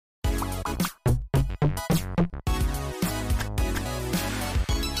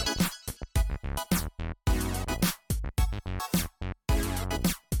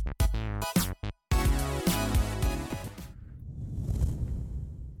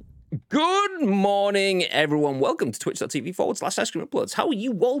Good morning, everyone. Welcome to twitch.tv/Ice Cream Uploads. How are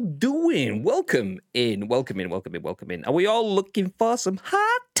you all doing? Welcome in. Are we all looking for some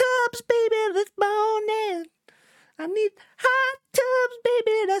hot tubs, baby, this morning? I need hot tubs,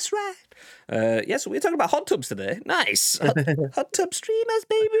 baby, that's right. Yes, we're talking about hot tubs today. Nice. Hot tub streamers,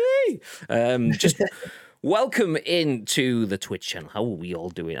 baby. Just welcome into the Twitch channel. How are we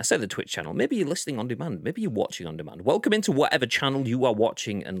all doing? I said the Twitch channel. Maybe you're listening on demand. Maybe you're watching on demand. Welcome into whatever channel you are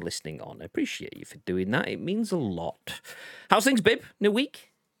watching and listening on. I appreciate you for doing that. It means a lot. How's things, Bib? New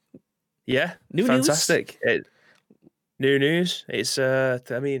week? Yeah, New fantastic. New news. It's I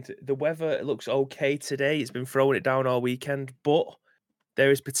mean, the weather looks okay today. It's been throwing it down all weekend, but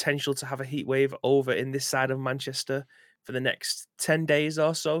there is potential to have a heat wave over in this side of Manchester for the next 10 days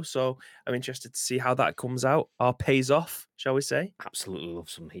or so. So I'm interested to see how that comes out or pays off, shall we say? Absolutely love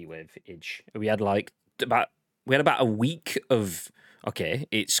some heatwave itch. We had about a week of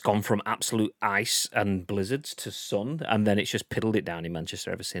it's gone from absolute ice and blizzards to sun, and then it's just piddled it down in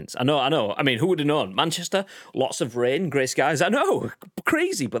Manchester ever since. I know. I mean, who would have known? Manchester, lots of rain, grey skies. I know,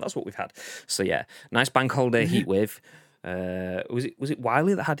 crazy, but that's what we've had. So yeah, nice bank holiday heatwave. Was it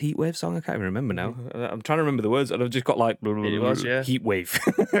Wiley that had Heatwave song? I can't even remember now. I'm trying to remember the words, and I've just got like It was, yeah.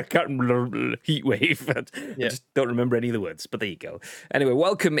 Heatwave. I can't remember Heatwave. I just don't remember any of the words. But there you go. Anyway,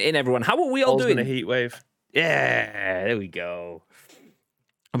 welcome in, everyone. How are we all doing? A heat wave. Yeah, there we go.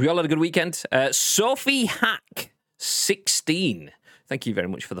 Have we all had a good weekend? Sophie Hack 16. Thank you very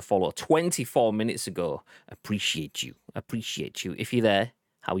much for the follow. 24 minutes ago. Appreciate you. If you're there,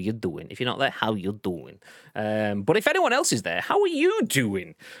 how are you doing? If you're not there, how are you doing? But if anyone else is there, how are you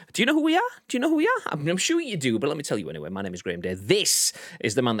doing? Do you know who we are? I'm sure you do, but let me tell you anyway. My name is Graham Day. This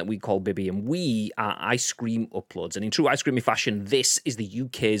is the man that we call Bibby, and we are Ice Cream Uploads. And in true Ice Creamy fashion, this is the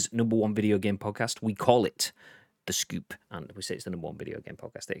UK's #1 video game podcast. We call it The Scoop, and we say it's the #1 video game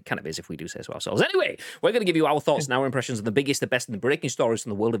podcast. It kind of is if we do say so ourselves. Anyway, we're going to give you our thoughts and our impressions of the biggest, the best, and the breaking stories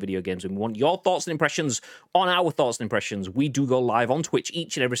from the world of video games, and we want your thoughts and impressions on our thoughts and impressions. We do go live on Twitch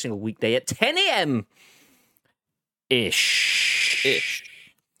each and every single weekday at 10 a.m. ish.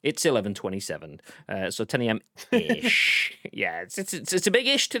 It's 11:27, so 10 a.m. ish. Yeah, it's a big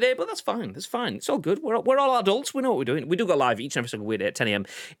ish today, but that's fine. It's all good. We're all adults. We know what we're doing. We do go live each and every single weekday at 10 a.m.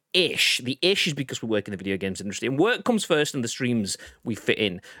 ish. The ish is because we work in the video games industry, and work comes first, and the streams we fit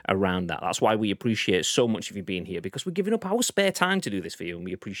in around that. That's why we appreciate so much of you being here, because we're giving up our spare time to do this for you, and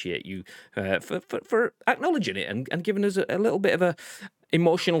we appreciate you for acknowledging it and giving us a little bit of a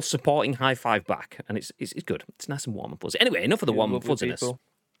emotional supporting high five back, and it's good. It's nice and warm and fuzzy. Anyway, enough of the warm and fuzziness.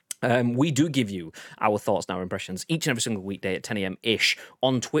 We do give you our thoughts and our impressions each and every single weekday at 10 a.m.-ish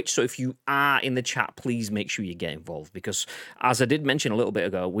on Twitch. So if you are in the chat, please make sure you get involved, because as I did mention a little bit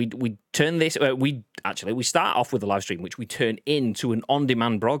ago, we turn this, we start off with a live stream, which we turn into an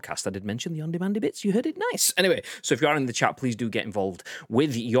on-demand broadcast. I did mention the on-demand bits. You heard it nice. Anyway, so if you are in the chat, please do get involved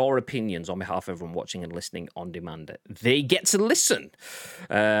with your opinions on behalf of everyone watching and listening on demand. They get to listen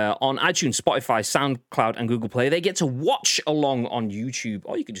on iTunes, Spotify, SoundCloud, and Google Play. They get to watch along on YouTube,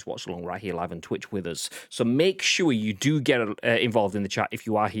 or you can just watch along right here live on Twitch with us. So make sure you do get involved in the chat if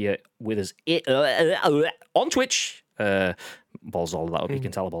you are here with us on Twitch. Balls all that up. You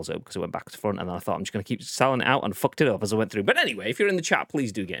can tell the balls up because it went back to front, and then I thought I'm just going to keep selling it out and fucked it up as I went through. But anyway, if you're in the chat,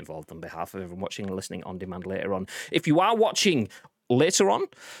 please do get involved on behalf of everyone watching and listening on demand later on. If you are watching later on,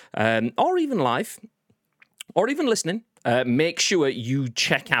 or even live, or even listening, make sure you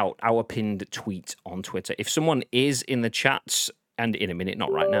check out our pinned tweet on Twitter. If someone is in the chats, and in a minute,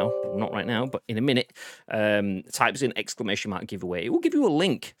 not right now, but in a minute, types in ! giveaway. It will give you a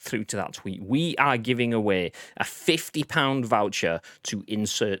link through to that tweet. We are giving away a £50 voucher to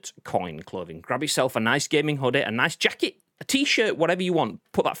Insert Coin Clothing. Grab yourself a nice gaming hoodie, a nice jacket, a t-shirt, whatever you want.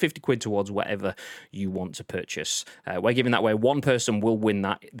 Put that 50 quid towards whatever you want to purchase. We're giving that away. One person will win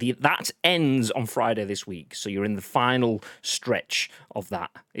that. That ends on Friday this week, so you're in the final stretch of that.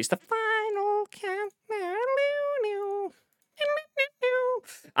 It's the final countdown.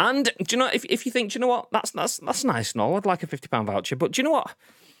 And do you know, if you think, do you know what, that's nice and all, I'd like a £50 voucher, but do you know what?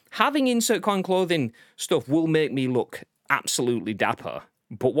 Having Insert Coin Clothing stuff will make me look absolutely dapper.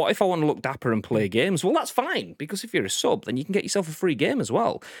 But what if I want to look dapper and play games? Well, that's fine, because if you're a sub, then you can get yourself a free game as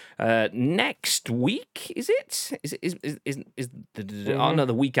well. Next week, is it? Oh no,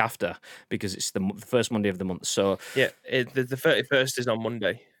 the week after, because it's the first Monday of the month. So yeah, the 31st is on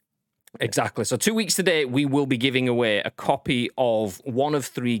Monday. Exactly. So 2 weeks today, we will be giving away a copy of one of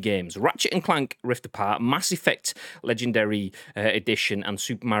 3 games: Ratchet & Clank Rift Apart, Mass Effect Legendary Edition, and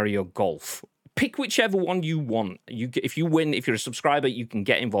Super Mario Golf. pick whichever one you want. If you win, if you're a subscriber, you can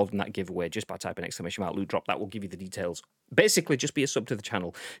get involved in that giveaway just by typing ! loot drop. That will give you the details. Basically, just be a sub to the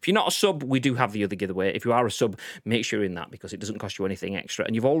channel. If you're not a sub, we do have the other giveaway. If you are a sub, make sure you're in that because it doesn't cost you anything extra.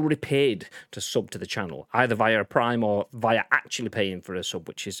 And you've already paid to sub to the channel, either via a Prime or via actually paying for a sub,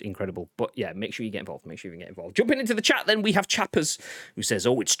 which is incredible. But yeah, make sure you get involved. Make sure you get involved. Jumping into the chat, then we have Chappers who says,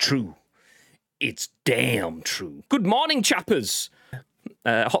 "Oh, it's true. It's damn true." Good morning, Chappers.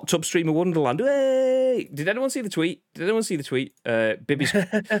 Hot Tub Streamer Wonderland. Hey! Did anyone see the tweet?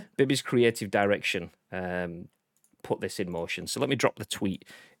 Bibby's creative direction put this in motion. So let me drop the tweet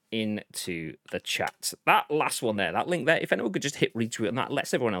into the chat. That last one there, that link there, if anyone could just hit retweet on that,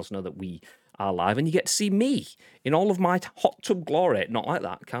 lets everyone else know that we are live and you get to see me in all of my hot tub glory. Not like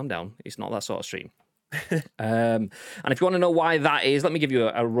that. Calm down. It's not that sort of stream. And if you want to know why that is, let me give you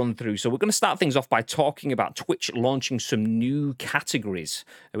a run through. So we're going to start things off by talking about Twitch launching some new categories,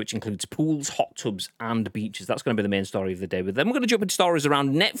 which includes pools, hot tubs, and beaches. That's going to be the main story of the day. But then we're going to jump into stories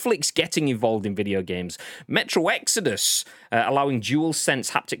around Netflix getting involved in video games, Metro Exodus allowing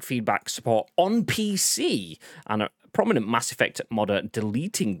DualSense haptic feedback support on PC, and a prominent Mass Effect modder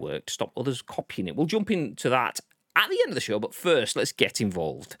deleting work to stop others copying it. We'll jump into that at the end of the show, but first, let's get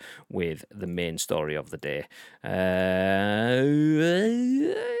involved with the main story of the day.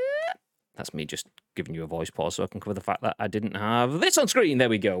 That's me just giving you a voice pause so I can cover the fact that I didn't have this on screen. There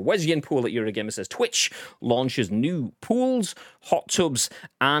we go. Wesleyan Pool at Eurogamer says, Twitch launches new pools, hot tubs,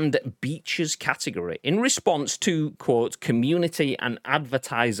 and beaches category in response to, quote, community and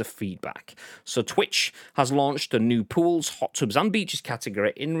advertiser feedback. So Twitch has launched a new pools, hot tubs, and beaches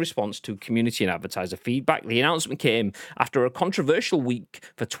category in response to community and advertiser feedback. The announcement came after a controversial week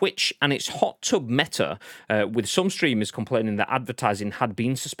for Twitch and its hot tub meta, with some streamers complaining that advertising had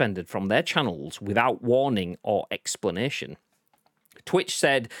been suspended from their channels without warning or explanation. Twitch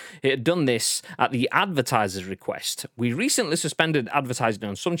said it had done this at the advertiser's request. We recently suspended advertising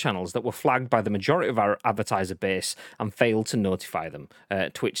on some channels that were flagged by the majority of our advertiser base and failed to notify them,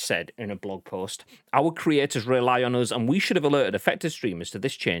 Twitch said in a blog post. Our creators rely on us and we should have alerted affected streamers to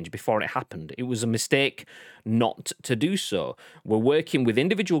this change before it happened. It was a mistake not to do so. We're working with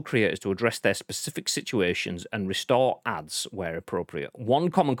individual creators to address their specific situations and restore ads where appropriate.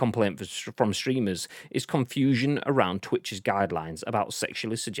 One common complaint from streamers is confusion around Twitch's guidelines about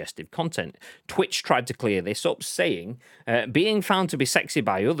sexually suggestive content. Twitch tried to clear this up, saying, being found to be sexy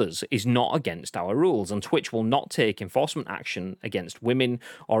by others is not against our rules, and Twitch will not take enforcement action against women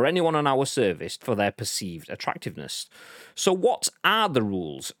or anyone on our service for their perceived attractiveness. So what are the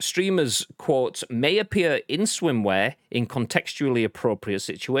rules? Streamers, quote, may appear in swimwear in contextually appropriate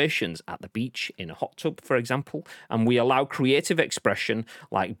situations, at the beach, in a hot tub, for example, and we allow creative expression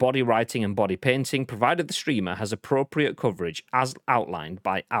like body writing and body painting, provided the streamer has appropriate coverage as outlined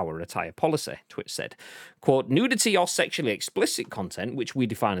by our attire policy, Twitch said. Quote, nudity or sexually explicit content, which we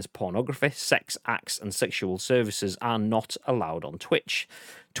define as pornography, sex acts, and sexual services, are not allowed on Twitch.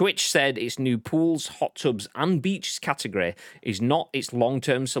 Twitch said its new pools, hot tubs, and beaches category is not its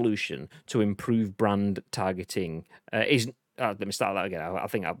long-term solution to improve brand targeting. Let me start that again. I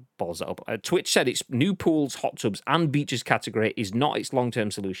think I balls that up. Twitch said its new pools, hot tubs, and beaches category is not its long-term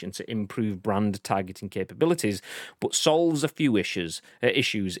solution to improve brand targeting capabilities, but solves a few issues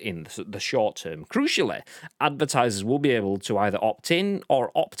in the short term. Crucially, advertisers will be able to either opt in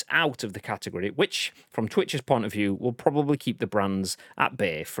or opt out of the category, which, from Twitch's point of view, will probably keep the brands at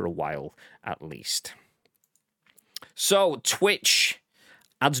bay for a while at least. So, Twitch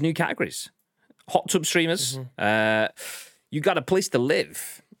adds new categories. Hot tub streamers. You got a place to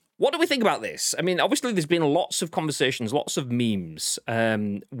live. What do we think about this? I mean, obviously, there's been lots of conversations, lots of memes.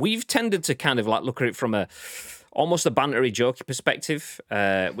 We've tended to kind of like look at it from almost a bantery, jokey perspective,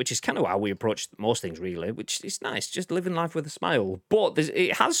 which is kind of how we approach most things, really, which is nice, just living life with a smile. But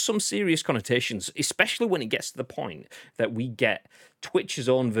it has some serious connotations, especially when it gets to the point that we get Twitch's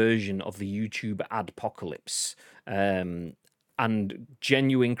own version of the YouTube adpocalypse. And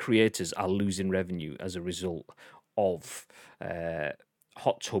genuine creators are losing revenue as a result of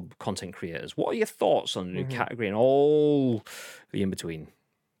hot tub content creators. What are your thoughts on the new category and all the in-between?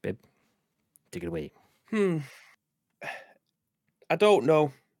 Bib, take it away. I don't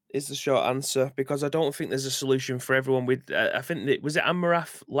know is the short answer, because I don't think there's a solution for everyone. With I think was it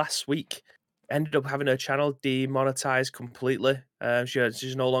Amarath last week ended up having her channel demonetized completely.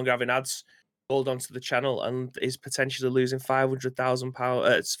 She's no longer having ads sold onto the channel and is potentially losing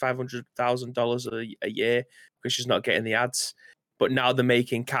 £500,000. It's $500,000 a year because she's not getting the ads. But now they're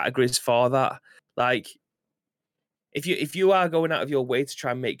making categories for that. Like, if you are going out of your way to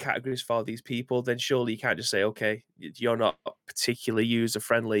try and make categories for these people, then surely you can't just say, okay, you're not particularly user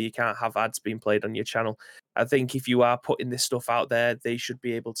friendly. You can't have ads being played on your channel. I think if you are putting this stuff out there, they should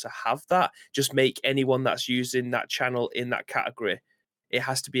be able to have that. Just make anyone that's using that channel in that category, it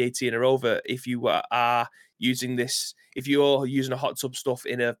has to be 18 or over. If you are using this, if you're using a hot tub stuff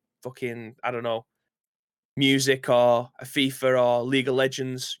in a fucking, I don't know, music or a FIFA or League of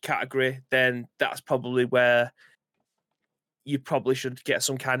Legends category, then that's probably where you probably should get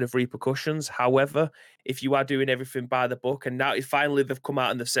some kind of repercussions. However, if you are doing everything by the book, and now finally they've come out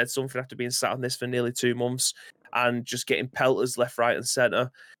and they've said something after being sat on this for nearly 2 months and just getting pelters left, right, and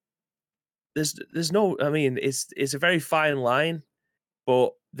center. There's no, I mean, it's a very fine line,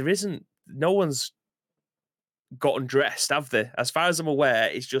 but there isn't. No one's gotten dressed, have they? As far as I'm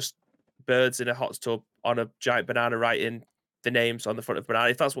aware, it's just birds in a hot tub on a giant banana writing the names on the front of the banana.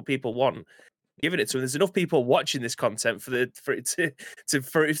 If that's what people want, giving it to them. There's enough people watching this content for it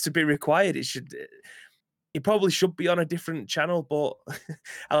to be required. It probably should be on a different channel, but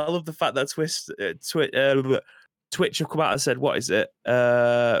I love the fact that Twitch have come out and said, what is it?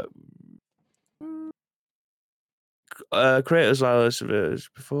 Creators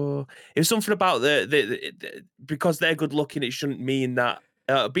before it was something about because they're good looking, it shouldn't mean that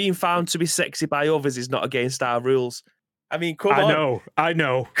being found to be sexy by others is not against our rules. I mean, come on. I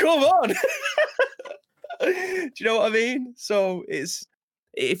know. Come on. Do you know what I mean? So it's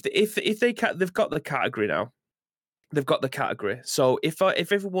if they've got the category now, they've got the category. So if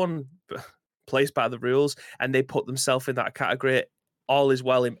everyone plays by the rules and they put themselves in that category, all is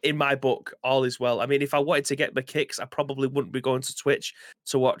well. In my book, all is well. I mean, if I wanted to get the kicks, I probably wouldn't be going to Twitch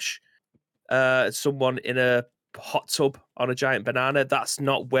to watch someone in a hot tub on a giant banana. That's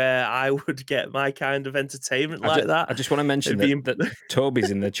not where I would get my kind of entertainment like that. I just want to mention that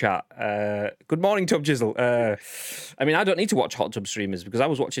Toby's in the chat. Good morning, Tub Jizzle. I mean, I don't need to watch hot tub streamers because I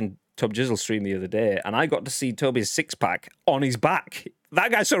was watching Tub Jizzle stream the other day and I got to see Toby's six-pack on his back.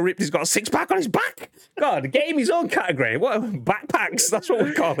 That guy's so ripped, he's got a six-pack on his back. God, get him his own category. What backpacks? That's what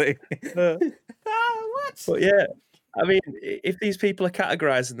we call it. What? But yeah, I mean, if these people are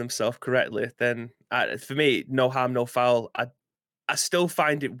categorizing themselves correctly, then for me, no harm, no foul. I still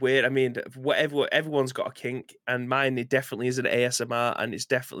find it weird. I mean, everyone's got a kink, and mine it definitely isn't ASMR, and it's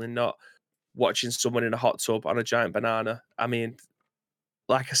definitely not watching someone in a hot tub on a giant banana. I mean,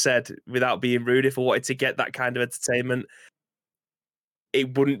 like I said, without being rude, if I wanted to get that kind of entertainment,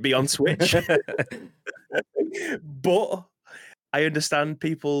 it wouldn't be on Twitch. But I understand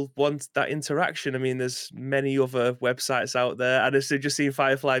people want that interaction. I mean, there's many other websites out there. And I've just seen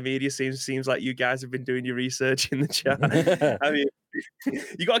Firefly Media. Seems like you guys have been doing your research in the chat. I mean,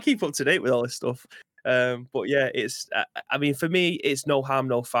 you got to keep up to date with all this stuff. But yeah, it's. I mean, for me, it's no harm,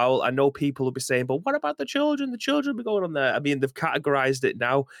 no foul. I know people will be saying, "But what about the children? The children will be going on there." I mean, they've categorized it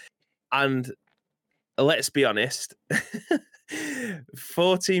now, and let's be honest,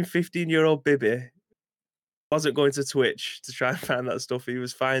 14, 15-year-old Bibby wasn't going to Twitch to try and find that stuff. He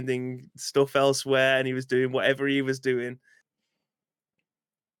was finding stuff elsewhere and he was doing whatever he was doing.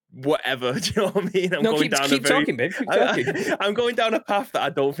 Whatever. Do you know what I mean? I'm going down keep talking, babe. Keep talking. I'm going down a path that I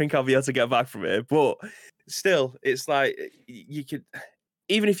don't think I'll be able to get back from it. But still, it's like you could,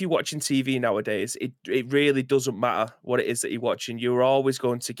 even if you're watching TV nowadays, it really doesn't matter what it is that you're watching. You're always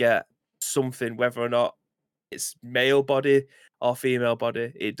going to get something, whether or not it's male body or female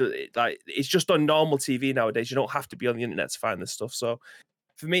body. It's just on normal TV nowadays. You don't have to be on the internet to find this stuff. So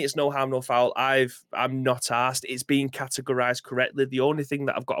for me, it's no harm, no foul. I'm not asked. It's being categorized correctly. The only thing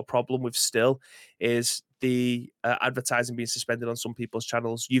that I've got a problem with still is the advertising being suspended on some people's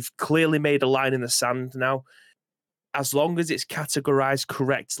channels. You've clearly made a line in the sand now. As long as it's categorized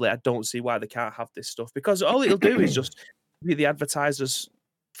correctly, I don't see why they can't have this stuff, because all it'll do is just be the advertisers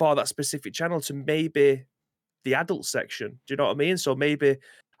for that specific channel to maybe the adult section. Do you know what I mean? So maybe,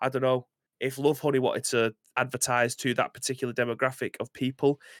 I don't know, if Love Honey wanted to advertise to that particular demographic of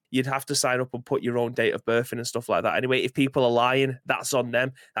people, you'd have to sign up and put your own date of birth in and stuff like that. Anyway, if people are lying, that's on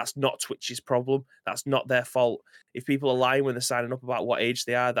them. That's not Twitch's problem. That's not their fault. If people are lying when they're signing up about what age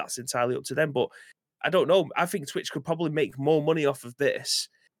they are, that's entirely up to them. But I don't know. I think Twitch could probably make more money off of this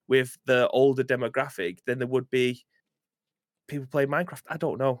with the older demographic than there would be people playing Minecraft. I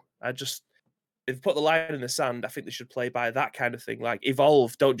don't know. If they put the line in the sand, I think they should play by that kind of thing. Like,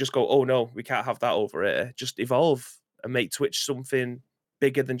 evolve. Don't just go, oh no, we can't have that over here. Just evolve and make Twitch something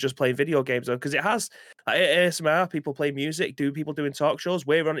bigger than just playing video games. Because it has ASMR, people play music, people doing talk shows.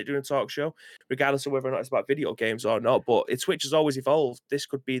 We're on it doing talk show, regardless of whether or not it's about video games or not. But Twitch has always evolved. This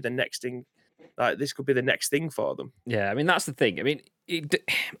could be the next thing. This could be the next thing for them. Yeah, I mean, that's the thing. I mean,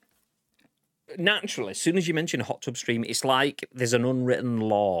 naturally, as soon as you mention hot tub stream, it's like there's an unwritten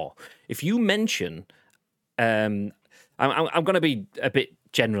law. If you mention, I'm going to be a bit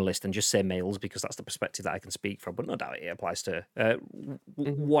generalist and just say males because that's the perspective that I can speak from, but no doubt it applies to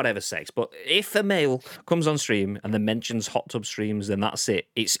whatever sex. But if a male comes on stream and then mentions hot tub streams, then that's it.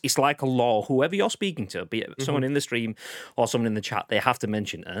 It's like a law. Whoever you're speaking to, be it someone in the stream or someone in the chat, they have to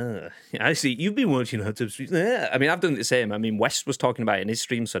mention, I see, you've been watching hot tub streams. I mean, I've done the same. I mean, West was talking about it in his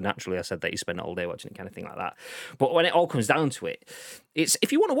stream, so naturally I said that he spent all day watching it, kind of thing like that. But when it all comes down to it, it's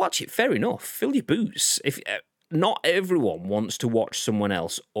if you want to watch it, fair enough. Fill your boots. Not everyone wants to watch someone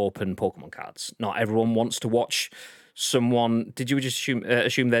else open Pokemon cards. Not everyone wants to watch someone. Did you just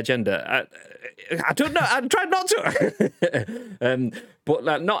assume their gender? I don't know. I tried not to. But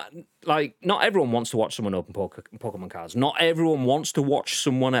not everyone wants to watch someone open Pokemon cards. Not everyone wants to watch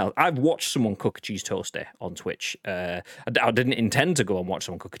someone else. I've watched someone cook a cheese toaster on Twitch. I didn't intend to go and watch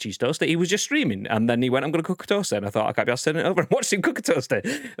someone cook a cheese toaster. He was just streaming, and then he went, "I'm going to cook a toaster," and I thought I can't be asked to turn it over and watch him cook a toaster.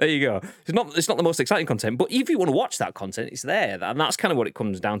 There you go. It's not the most exciting content, but if you want to watch that content, it's there, and that's kind of what it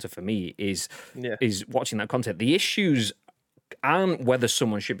comes down to for me. Is watching that content. The issues aren't whether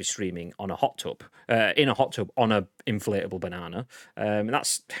someone should be streaming on a hot tub, in a hot tub on a inflatable banana.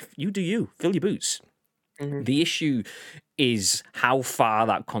 That's you do you. Fill your boots. The issue is how far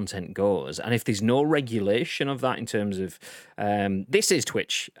that content goes, and if there's no regulation of that in terms of this is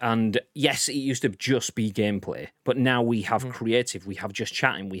Twitch, and yes, it used to just be gameplay, but now we have creative, we have just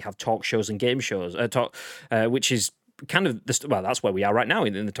chatting, we have talk shows and game shows, which is kind of that's where we are right now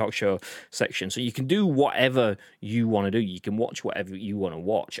in the talk show section. So you can do whatever you want to do. You can watch whatever you want to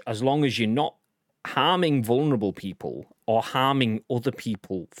watch, as long as you're not harming vulnerable people or harming other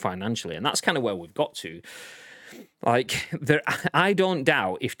people financially. And that's kind of where we've got to. Like, I don't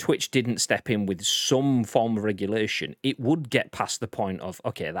doubt if Twitch didn't step in with some form of regulation, it would get past the point of,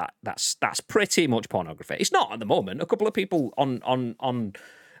 okay, that's pretty much pornography. It's not at the moment. A couple of people on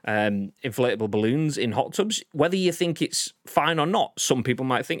inflatable balloons in hot tubs, whether you think it's fine or not, some people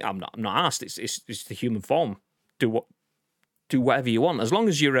might think, I'm not asked. It's the human form. Do whatever you want, as long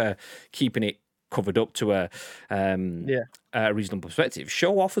as you're keeping it covered up to a reasonable perspective.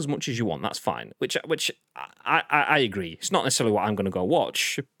 Show off as much as you want. That's fine. Which I agree. It's not necessarily what I'm going to go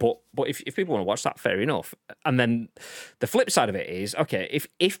watch, but if people want to watch that, fair enough. And then the flip side of it is, okay,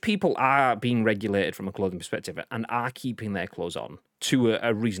 if people are being regulated from a clothing perspective and are keeping their clothes on to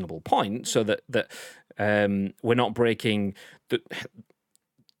a reasonable point, so that we're not breaking the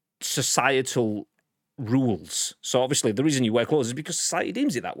societal rules. So obviously the reason you wear clothes is because society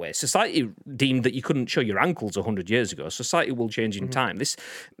deems it that way. Society deemed that you couldn't show your ankles 100 years ago. Society will change in time.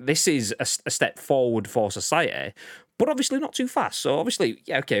 This is a step forward for society, but obviously not too fast. So obviously,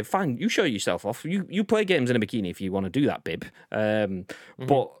 yeah, okay, fine. You show yourself off. You play games in a bikini if you want to do that, bib.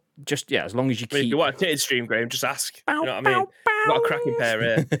 But just, yeah, as long as you keep... If you want a titted stream, Graham, just ask. You know what I mean? You've got a cracking pair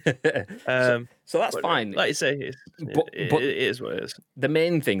here. So that's fine. Like you say, it is what it is. The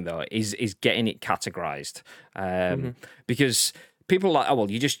main thing, though, is getting it categorized. Because people are like, oh, well,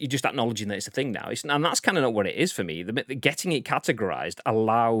 you're just acknowledging that it's a thing now. And that's kind of not what it is for me. Getting it categorized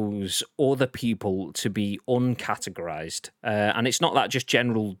allows other people to be uncategorized. And it's not that just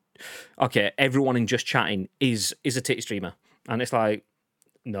general, okay, everyone in Just Chatting is a titty streamer. And it's like,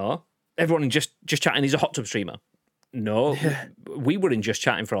 no, everyone in Just Chatting is a hot tub streamer. No, we were in Just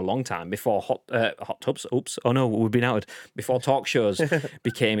Chatting for a long time before hot tubs. Oops, oh no, we've been outed. Before talk shows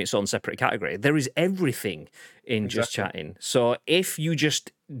became its own separate category. There is everything in Just Chatting. So if you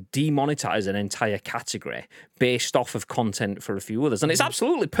just demonetize an entire category based off of content for a few others, and it's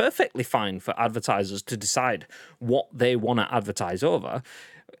absolutely perfectly fine for advertisers to decide what they want to advertise over.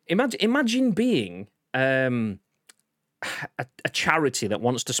 Imagine being a charity that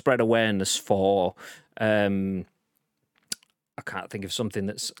wants to spread awareness for I can't think of something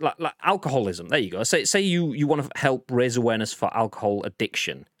that's like alcoholism. There you go. Say you want to help raise awareness for alcohol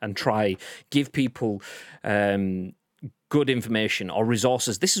addiction and try give people good information or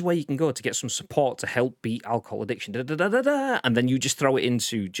resources. This is where you can go to get some support to help beat alcohol addiction. And then you just throw it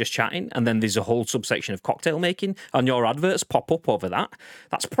into Just Chatting, and then there's a whole subsection of cocktail making, and your adverts pop up over that.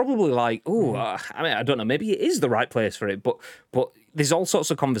 That's probably like, I mean, I don't know, maybe it is the right place for it, but there's all sorts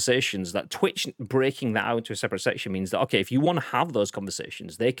of conversations that Twitch breaking that out into a separate section means that, okay, if you want to have those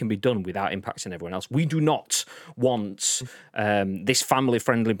conversations, they can be done without impacting everyone else. We do not want this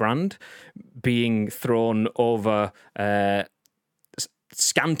family-friendly brand being thrown over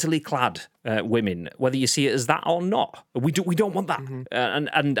scantily clad women, whether you see it as that or not. We don't want that.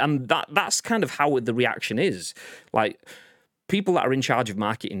 And that's kind of how the reaction is. Like, people that are in charge of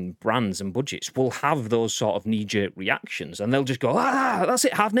marketing brands and budgets will have those sort of knee-jerk reactions, and they'll just go, that's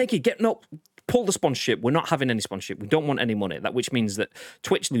it, half naked, getting up, pull the sponsorship. We're not having any sponsorship. We don't want any money. Which means that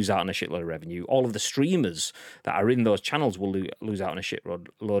Twitch lose out on a shitload of revenue. All of the streamers that are in those channels will lose out on a shitload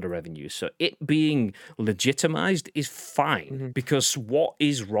of revenue. So it being legitimized is fine, because what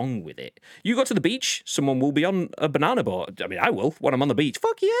is wrong with it? You go to the beach, someone will be on a banana boat. I mean, I will when I'm on the beach.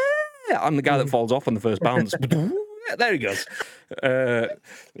 Fuck yeah! I'm the guy that falls off on the first bounce. There he goes.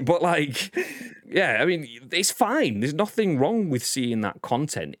 But like, yeah, I mean, it's fine. There's nothing wrong with seeing that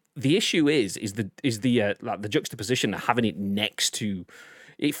content. The issue is the like the juxtaposition of having it next to.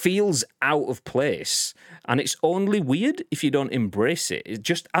 It feels out of place, and it's only weird if you don't embrace it. It's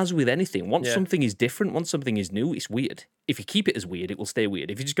just as with anything. Once something is different, once something is new, it's weird. If you keep it as weird, it will stay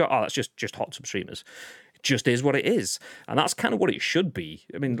weird. If you just go, oh, that's just hot tub streamers, it just is what it is, and that's kind of what it should be.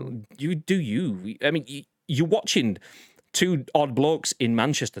 I mean, you do you. I mean, you're watching two odd blokes in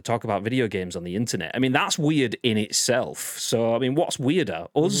Manchester talk about video games on the internet. I mean, that's weird in itself. So, I mean, what's weirder,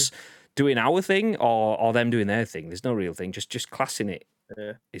 us doing our thing or them doing their thing? There's no real thing. Just classing it.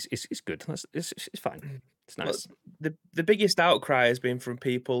 It's good. It's fine. It's nice. Well, the biggest outcry has been from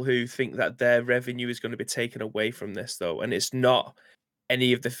people who think that their revenue is going to be taken away from this, though, and it's not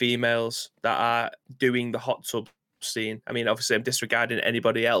any of the females that are doing the hot tub scene. I mean, obviously, I'm disregarding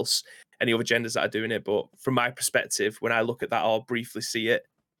anybody else, any other genders that are doing it, but from my perspective, when I look at that or briefly see it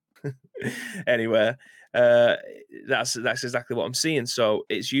anywhere, that's exactly what I'm seeing. So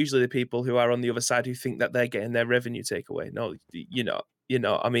it's usually the people who are on the other side who think that they're getting their revenue takeaway. No,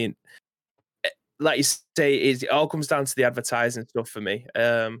 I mean, like you say, it all comes down to the advertising stuff for me.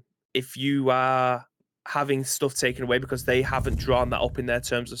 If you are having stuff taken away because they haven't drawn that up in their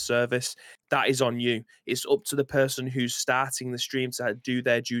terms of service, that is on you. It's up to the person who's starting the stream to do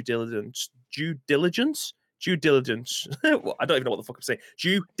their due diligence. Due diligence? Due diligence. Well, I don't even know what the fuck I'm saying.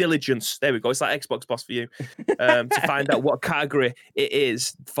 Due diligence. There we go. It's like Xbox Boss for you. To find out what category it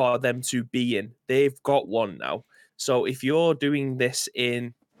is for them to be in. They've got one now. So if you're doing this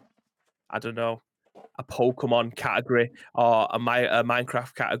in, I don't know, a Pokemon category or a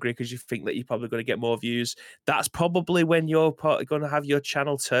Minecraft category because you think that you're probably going to get more views, that's probably when you're going to have your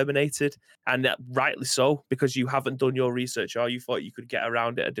channel terminated, and rightly so, because you haven't done your research or you thought you could get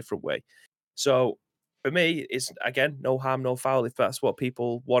around it a different way. So for me, it's, again, no harm, no foul. If that's what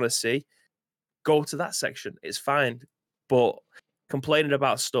people want to see, go to that section. It's fine. But complaining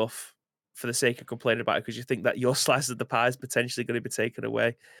about stuff for the sake of complaining about it because you think that your slice of the pie is potentially going to be taken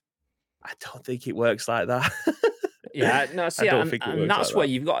away, I don't think it works like that. Yeah, no, see, I don't think it works that's like where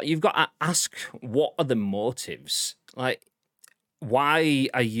that. you've got to ask, what are the motives? Like, why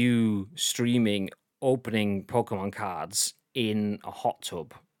are you streaming opening Pokemon cards in a hot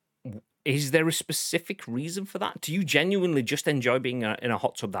tub? Is there a specific reason for that? Do you genuinely just enjoy being in a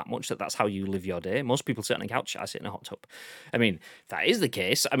hot tub that much that that's how you live your day? Most people sit on a couch, I sit in a hot tub. I mean, if that is the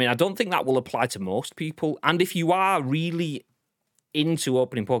case, I mean, I don't think that will apply to most people. And if you are really into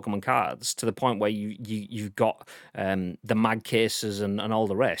opening Pokemon cards to the point where you've got the mag cases and all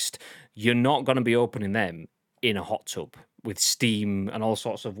the rest, you're not going to be opening them in a hot tub with steam and all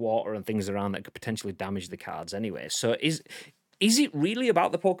sorts of water and things around that could potentially damage the cards anyway. So is it really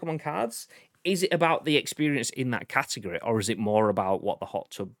about the Pokemon cards? Is it about the experience in that category, or is it more about what the hot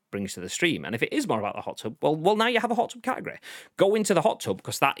tub brings to the stream? And if it is more about the hot tub, well, now you have a hot tub category. Go into the hot tub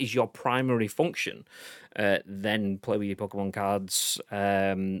because that is your primary function. Then play with your Pokemon cards,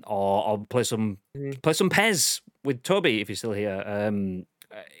 or play some Pez with Toby if you're still here.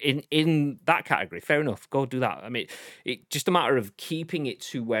 In that category, fair enough. Go do that. I mean, it's just a matter of keeping it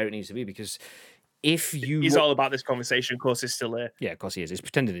to where it needs to be, because if you... He's all about this conversation. Of course, he's still here. Yeah, of course he is. He's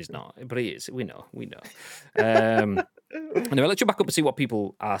pretending he's not, but he is. We know. Anyway, let's jump back up and see what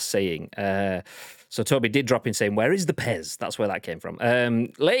people are saying. So Toby did drop in saying, where is the Pez? That's where that came from.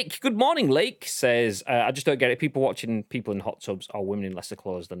 Lake, good morning, Lake, says, I just don't get it. People watching people in hot tubs are women in lesser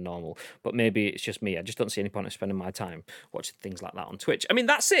clothes than normal. But maybe it's just me. I just don't see any point in spending my time watching things like that on Twitch. I mean,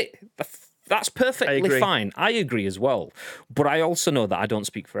 that's it. That's perfectly fine. I agree as well. But I also know that I don't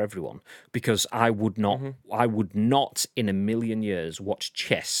speak for everyone, because I would not in a million years watch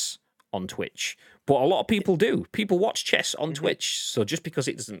chess on Twitch. But a lot of people do. People watch chess on Twitch. So just because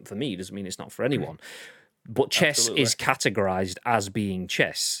it doesn't for me doesn't mean it's not for anyone. But chess is categorized as being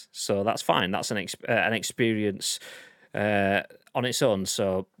chess. So that's fine. That's an experience on its own.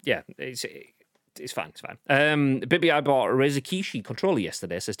 So yeah, it's fine. It's fine. Bibby, I bought a Razer Kishi controller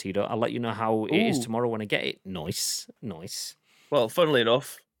yesterday, says Tito. I'll let you know how it is tomorrow when I get it. Nice. Well, funnily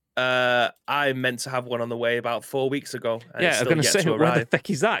enough, I meant to have one on the way about 4 weeks ago. And yeah, I'm going to say, where the fuck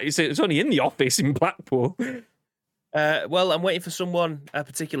is that? It's only in the office in Blackpool. Well, I'm waiting for a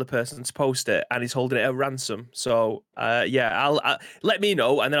particular person, to post it, and he's holding it a ransom. So, yeah, I'll let me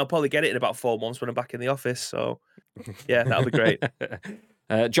know, and then I'll probably get it in about 4 months when I'm back in the office. So, yeah, that'll be great.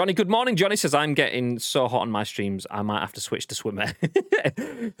 Johnny, good morning. Johnny says, I'm getting so hot on my streams, I might have to switch to Swimmer.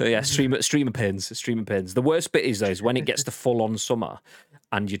 So yeah, streamer pains, streamer pains. The worst bit is, though, is when it gets to full-on summer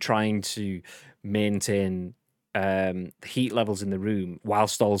and you're trying to maintain the heat levels in the room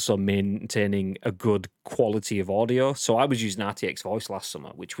whilst also maintaining a good quality of audio. So I was using RTX Voice last summer,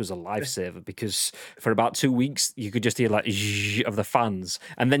 which was a lifesaver because for about 2 weeks you could just hear like zzzz of the fans,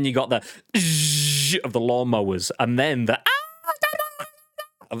 and then you got the zzzz of the lawnmowers, and then the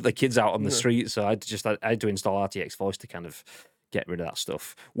of the kids out on the street. So I had to install RTX Voice to kind of get rid of that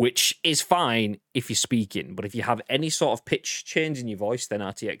stuff, which is fine if you're speaking, but if you have any sort of pitch change in your voice, then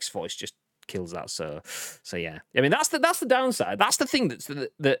RTX Voice just kills that. So yeah. I mean, that's the downside. That's the thing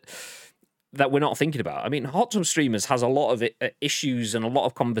that we're not thinking about. I mean, Hot Tub Streamers has a lot of issues and a lot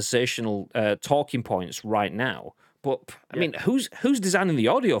of conversational talking points right now. But I mean, who's designing the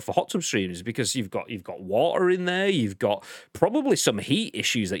audio for Hot Tub Streamers? Because you've got water in there, you've got probably some heat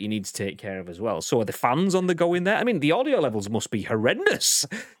issues that you need to take care of as well. So are the fans on the go in there? I mean, the audio levels must be horrendous.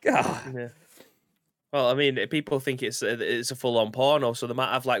 God. Yeah. Well, I mean, people think it's a full-on porno, so they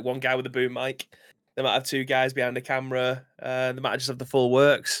might have like one guy with a boom mic, they might have 2 guys behind the camera, they might just have the full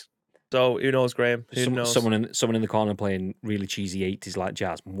works. So who knows, Graham? Who knows? Someone in the corner playing really cheesy 80s like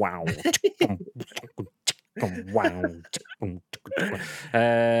jazz. Wow. Wow.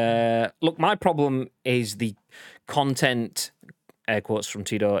 Look, my problem is the content, air quotes from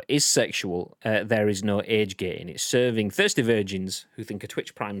Tito, is sexual. There is no age gating. It's serving thirsty virgins who think a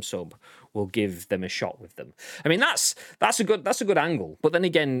Twitch Prime sub will give them a shot with them. I mean, that's a good angle. But then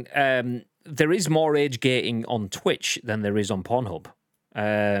again, there is more age gating on Twitch than there is on Pornhub.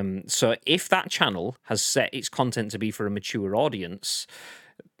 So if that channel has set its content to be for a mature audience,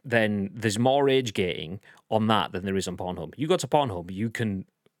 then there's more age gating on that than there is on Pornhub. You go to Pornhub, you can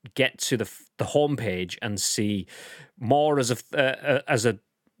get to the homepage and see more as a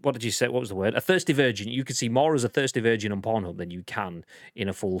what did you say? What was the word? A thirsty virgin. You can see more as a thirsty virgin on Pornhub than you can in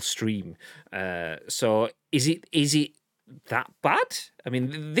a full stream. So is it that bad? I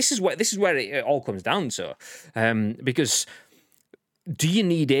mean, this is where it all comes down to, because do you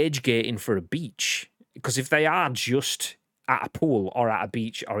need age gating for a beach? Because if they are just at a pool or at a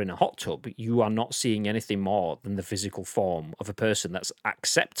beach or in a hot tub, you are not seeing anything more than the physical form of a person that's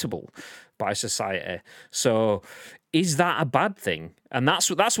acceptable by society. So is that a bad thing? And that's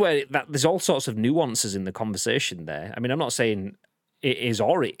where there's all sorts of nuances in the conversation there. I mean, I'm not saying it is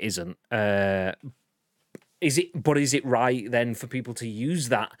or it isn't. Is it right then for people to use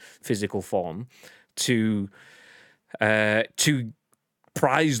that physical form to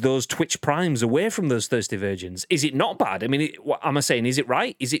prize those Twitch primes away from those thirsty virgins? Is it not bad? I mean, what am I saying? Is it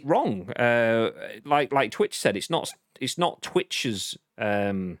right? Is it wrong? Like Twitch said, it's not Twitch's.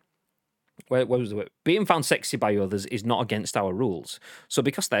 Where was the word? Being found sexy by others is not against our rules. So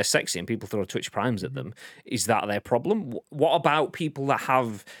because they're sexy and people throw Twitch primes at them, is that their problem? What about people that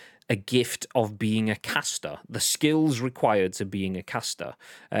have a gift of being a caster, the skills required to being a caster?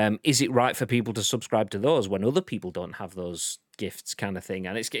 Is it right for people to subscribe to those when other people don't have those gifts, kind of thing?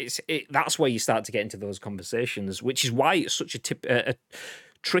 And that's where you start to get into those conversations, which is why it's such a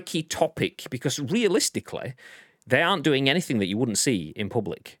tricky topic, because realistically, they aren't doing anything that you wouldn't see in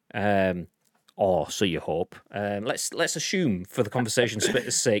public. Or so you hope. Let's assume, for the conversation's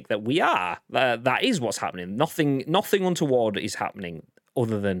sake, that we are. That is what's happening. Nothing untoward is happening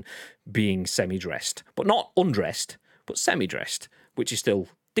other than being semi-dressed, but not undressed, but semi-dressed, which is still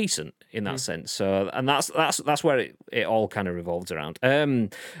decent in that sense. So, and that's where it all kind of revolves around.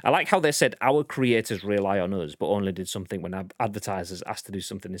 I like how they said our creators rely on us, but only did something when advertisers asked to do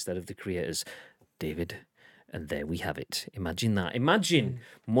something instead of the creators. David. And there we have it. Imagine that. Imagine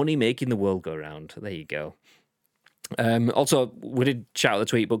money making the world go round. There you go. Also, we did shout out the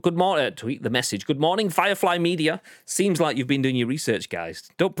tweet, but good morning, the message. Good morning, Firefly Media. Seems like you've been doing your research, guys.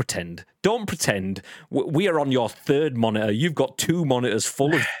 Don't pretend. Don't pretend. We are on your 3rd monitor. You've got 2 monitors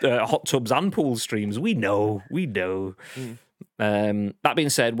full of hot tubs and pool streams. We know. That being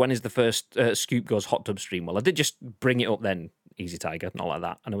said, when is the first Scoop Goes hot tub stream? Well, I did just bring it up then. Easy Tiger, not like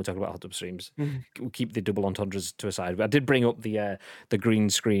that. I know we're talking about hot tub streams. We'll keep the double entendres to a side. But I did bring up the green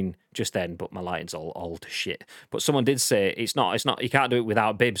screen just then, but my lighting's all to shit. But someone did say it's not. You can't do it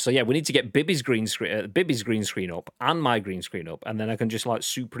without Bib. So yeah, we need to get Bibby's green screen up and my green screen up, and then I can just like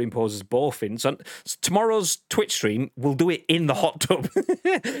superimpose us both in. So tomorrow's Twitch stream, we'll do it in the hot tub.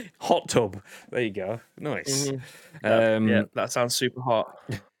 Hot tub. There you go. Nice. Yeah, that sounds super hot.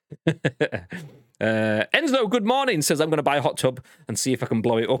 Enzo, good morning, says I'm going to buy a hot tub and see if I can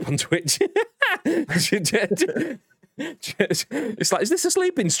blow it up on Twitch. It's like, is this a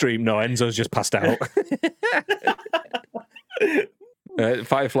sleeping stream? No, Enzo's just passed out.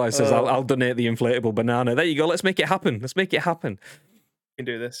 Firefly says, I'll donate the inflatable banana. There you go. Let's make it happen. Let's make it happen. We can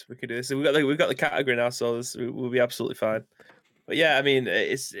do this. We can do this. We've got the category now, so we'll be absolutely fine. But yeah, I mean,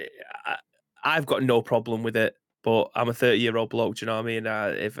 I've got no problem with it. But I'm a 30-year-old bloke. Do you know what I mean?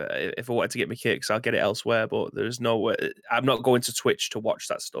 If I wanted to get my kicks, I'll get it elsewhere. But there's no way. I'm not going to Twitch to watch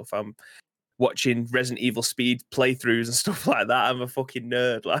that stuff. I'm watching Resident Evil Speed playthroughs and stuff like that. I'm a fucking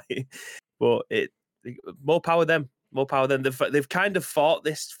nerd. Like, but more power them. More power them. They've kind of fought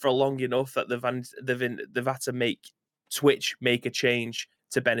this for long enough that they've had to make Twitch make a change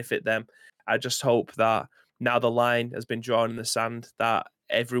to benefit them. I just hope that now the line has been drawn in the sand that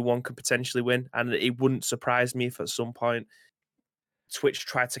everyone could potentially win, and it wouldn't surprise me if at some point Twitch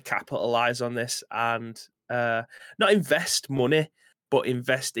tried to capitalize on this and not invest money, but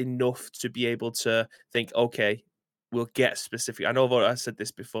invest enough to be able to think, okay, we'll get specific. I know I said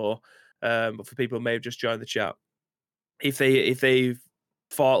this before, but for people who may have just joined the chat, if they've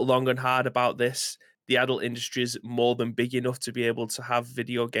thought long and hard about this, the adult industry is more than big enough to be able to have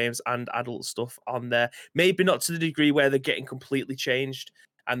video games and adult stuff on there. Maybe not to the degree where they're getting completely changed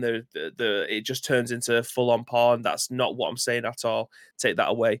and it just turns into full on porn. That's not what I'm saying at all. Take that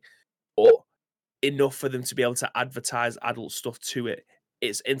away. But enough for them to be able to advertise adult stuff to it.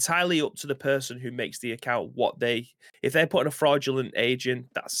 It's entirely up to the person who makes the account if they're putting a fraudulent age in,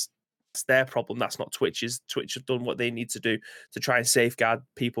 that's their problem. That's not Twitch's. Twitch have done what they need to do to try and safeguard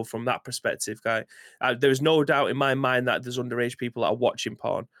people from that perspective, guy. There's no doubt in my mind that there's underage people that are watching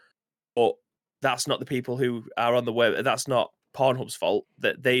porn, but that's not the people who are on the web. That's not Pornhub's fault.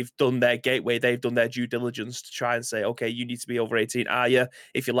 That they've done their gateway, they've done their due diligence to try and say, okay, you need to be over 18. Are you?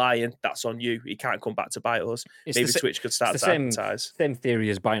 If you're lying, that's on you. You can't come back to bite us. Maybe Twitch could start to advertise. Same theory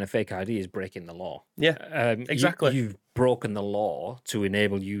as buying a fake ID is breaking the law. Yeah, exactly. You've broken the law to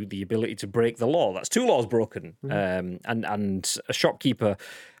enable you the ability to break the law. That's two laws broken. And a shopkeeper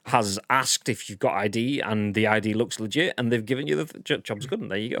has asked if you've got ID and the ID looks legit, and they've given you the job's good,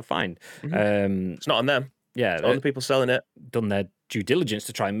 and there you go, fine. It's not on them. Yeah, it's on the people selling it. Done their due diligence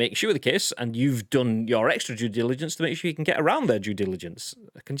to try and make sure the case, and you've done your extra due diligence to make sure you can get around their due diligence.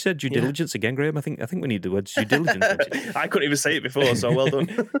 Can you say due diligence again, Graham? I think we need the word due diligence. I couldn't even say it before, so well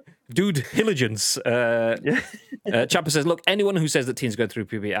done. Dude diligence. Champa says, look, anyone who says that teens going through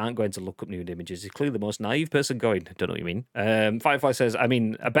puberty aren't going to look up nude images is clearly the most naive person going. Don't know what you mean. Firefly says, I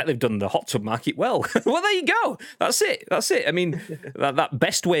mean, I bet they've done the hot tub market well. Well, there you go. That's it. I mean, that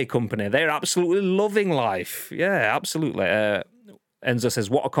Best Way company, they're absolutely loving life. Yeah, absolutely. Enzo says,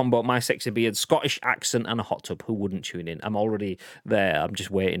 what a combo, my sexy beard, Scottish accent and a hot tub. Who wouldn't tune in? I'm already there. I'm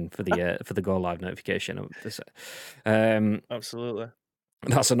just waiting for the go live notification. Absolutely.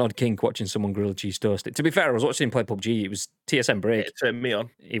 That's an odd kink watching someone grill cheese toast. To be fair, I was watching him play PUBG. It was TSM break. It turned me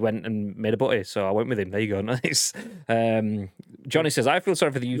on. He went and made a butty, so I went with him. There you go. Nice. Johnny says, I feel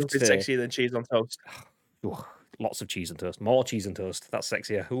sorry for the youth today. Sexier than cheese on toast. Ooh, lots of cheese and toast. More cheese and toast. That's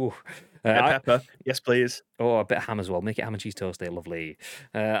sexier. Ooh. Pepper. Yes, please. Oh, a bit of ham as well. Make it ham and cheese toast. They're lovely.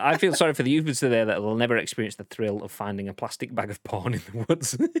 I feel sorry for the youth today that they'll never experience the thrill of finding a plastic bag of porn in the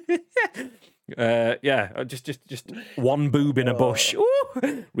woods. Yeah, just one boob in a bush.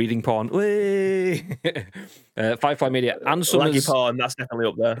 Ooh, reading porn. Firefly Media. Ann Summers. Laggy porn, that's definitely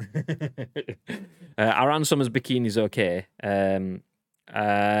up there. Are Ann Summers bikinis okay? Yeah,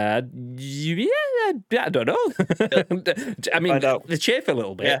 I don't know. I mean, they chafe a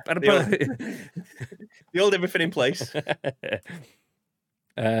little bit. Yeah, they hold everything in place.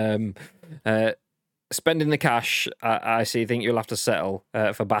 Spending the cash, I think you'll have to settle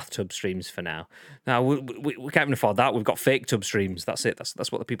for bathtub streams for now. Now we can't even afford that. We've got fake tub streams. That's it.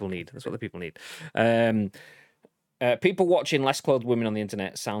 That's what the people need. That's what the people need. People watching less clothed women on the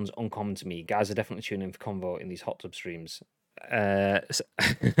internet sounds uncommon to me. Guys are definitely tuning in for convo in these hot tub streams. Yeah,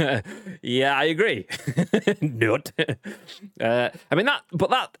 I agree. Nut. I mean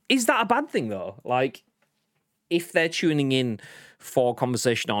that is that a bad thing though? Like, if they're tuning in for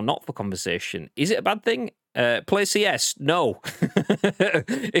conversation or not for conversation, is it a bad thing? Play CS? No.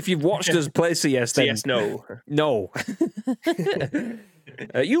 If you've watched us play CS, then CS, no.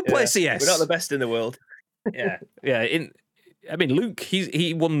 You play CS. We're not the best in the world. Yeah. I mean, Luke,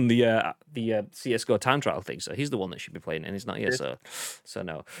 he won the CS:GO time trial thing, so he's the one that should be playing, and he's not here, so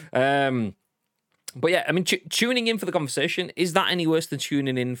no. But yeah, I mean, tuning in for the conversation, is that any worse than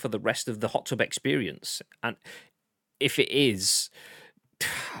tuning in for the rest of the hot tub experience? And if it is,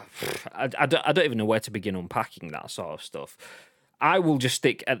 I don't even know where to begin unpacking that sort of stuff. I will just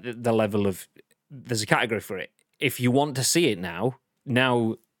stick at the level of there's a category for it. If you want to see it now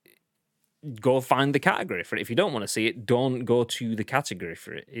go find the category for it. If you don't want to see it, don't go to the category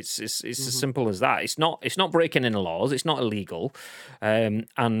for it. It's as simple as that. It's not breaking any laws. It's not illegal,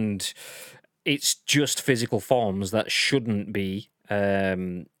 and it's just physical forms that shouldn't be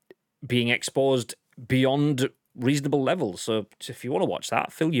being exposed beyond reasonable levels. So if you want to watch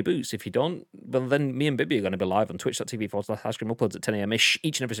that, fill your boots. If you don't, well, then me and Bibby are going to be live on twitch.tv/Ice Cream Uploads at 10 a.m. each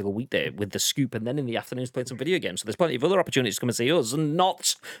and every single weekday with the scoop, and then in the afternoons playing some video games. So there's plenty of other opportunities to come and see us and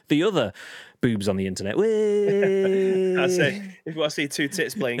not the other boobs on the internet. I say, if you want to see two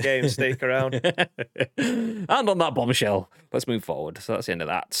tits playing games, stick around. And on that bombshell, let's move forward. So that's the end of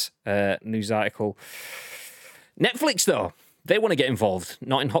that news article. Netflix, though. They want to get involved,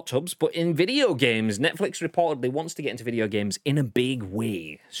 not in hot tubs, but in video games. Netflix reportedly wants to get into video games in a big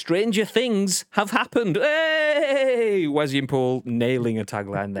way. Stranger things have happened. Hey! Wesian Poole nailing a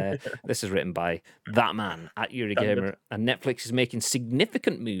tagline there. This is written by that man at Eurogamer. And Netflix is making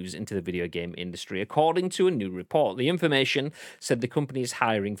significant moves into the video game industry, according to a new report. The information said the company is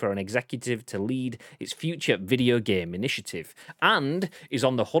hiring for an executive to lead its future video game initiative and is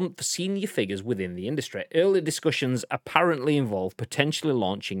on the hunt for senior figures within the industry. Early discussions apparently involve potentially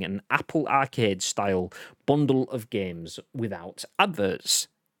launching an Apple Arcade style bundle of games without adverts.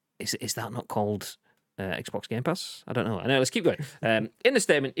 Is that not called Xbox Game Pass? I don't know. Let's keep going. In a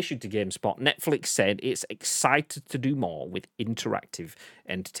statement issued to GameSpot, Netflix said it's excited to do more with interactive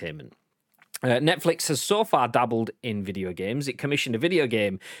entertainment. Netflix has so far dabbled in video games. It commissioned a video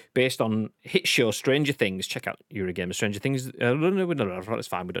game based on hit show Stranger Things. Check out Eurogamer Stranger Things. No, it's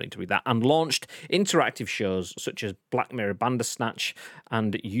fine. We don't need to read that. And launched interactive shows such as Black Mirror Bandersnatch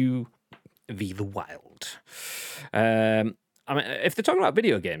and You v. the Wild. I mean, if they're talking about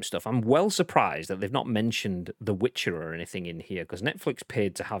video game stuff, I'm well surprised that they've not mentioned The Witcher or anything in here, because Netflix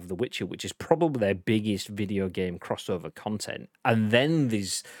paid to have The Witcher, which is probably their biggest video game crossover content. And then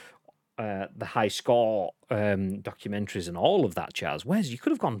there's the high score documentaries and all of that jazz. You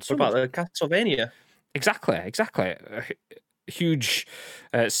could have gone so What much. about the Castlevania? Exactly. Huge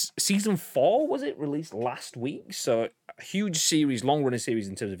season 4 was it released last week? So a huge series, long-running series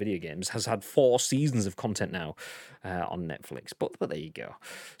in terms of video games, has had 4 seasons of content now on Netflix. But there you go.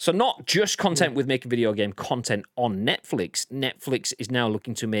 So not just content with making video game content on Netflix. Netflix is now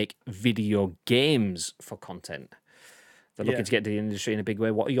looking to make video games for content. They're looking to get to the industry in a big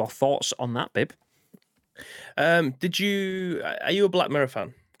way. What are your thoughts on that, Bib? Are you a Black Mirror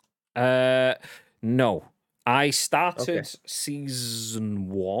fan? No. I started season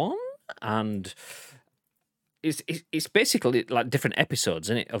 1, and it's basically like different episodes,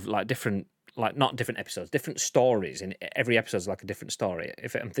 isn't it? Of like different, like not different episodes, different stories. And every episode is like a different story.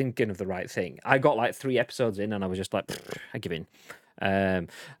 If I'm thinking of the right thing, I got like 3 episodes in, and I was just like, I give in.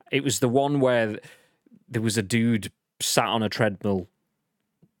 It was the one where there was a dude sat on a treadmill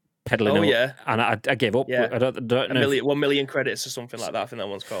pedaling. And I gave up. Yeah. I don't know. 1 million credits or something like that. I think that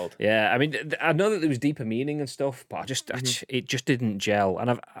one's called. Yeah, I mean, I know that there was deeper meaning and stuff, but it just didn't gel.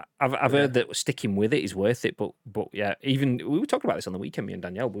 And I've heard that sticking with it is worth it. But yeah, even we were talking about this on the weekend. Me and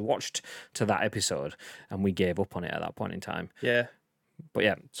Danielle, we watched to that episode and we gave up on it at that point in time. Yeah, but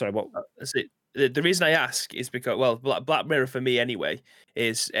yeah, sorry. What? That's it. The reason I ask is because, well, Black Mirror for me anyway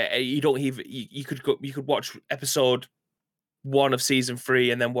is you don't even you could watch episode 1 of season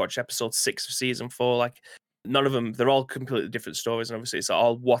 3 and then watch episode 6 of season 4. Like, none of them, they're all completely different stories, and obviously it's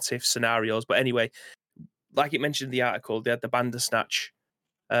all what if scenarios. But anyway, like it mentioned in the article, they had the Bandersnatch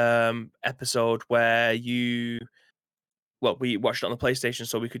episode where we watched it on the PlayStation,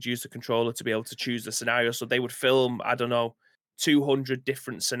 so we could use the controller to be able to choose the scenario. So they would film, I don't know, 200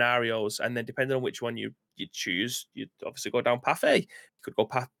 different scenarios, and then depending on which one you choose, you'd obviously go down path A. You could go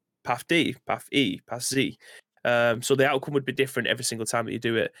path D, path E, path Z. So the outcome would be different every single time that you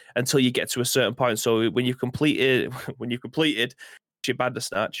do it until you get to a certain point. So when you completed your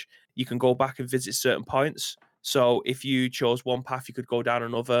Bandersnatch, you can go back and visit certain points. So if you chose one path, you could go down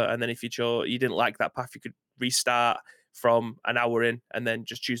another, and then if you didn't like that path, you could restart from an hour in and then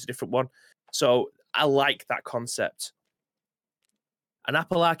just choose a different one. So I like that concept. An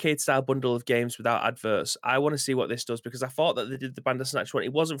Apple Arcade style bundle of games without adverts. I want to see what this does, because I thought that they did the Bandersnatch one.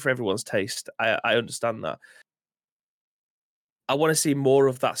 It wasn't for everyone's taste. I understand that. I want to see more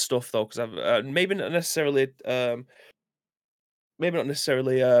of that stuff though, because I've maybe not necessarily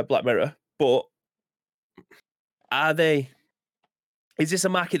Black Mirror, but is this a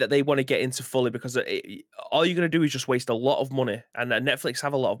market that they want to get into fully? Because all you're going to do is just waste a lot of money, and Netflix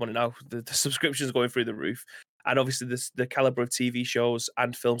have a lot of money now. The subscriptions going through the roof, and obviously the caliber of TV shows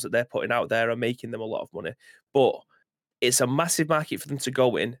and films that they're putting out there are making them a lot of money. But it's a massive market for them to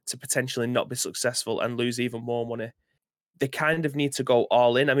go in to potentially not be successful and lose even more money. They kind of need to go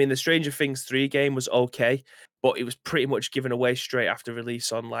all in. I mean, the Stranger Things 3 game was okay, but it was pretty much given away straight after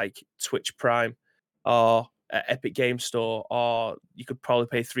release on like Twitch Prime or Epic Game Store, or you could probably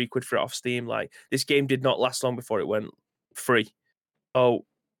pay £3 for it off Steam. Like, this game did not last long before it went free. So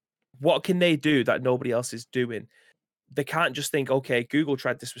what can they do that nobody else is doing? They can't just think, okay, Google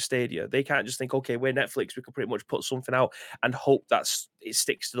tried this with Stadia. They can't just think, okay, we're Netflix, we can pretty much put something out and hope that it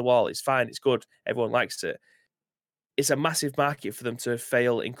sticks to the wall. It's fine, it's good, everyone likes it. It's a massive market for them to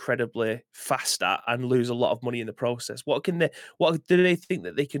fail incredibly fast at and lose a lot of money in the process. What do they think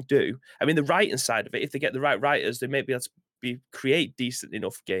that they can do? I mean, the writing side of it, if they get the right writers, they may be able to create decent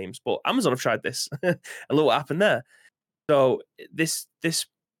enough games. But Amazon have tried this, and look what happened there. So this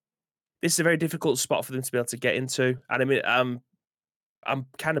is a very difficult spot for them to be able to get into. And I mean, I'm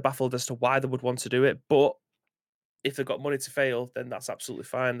kind of baffled as to why they would want to do it, but if they've got money to fail, then that's absolutely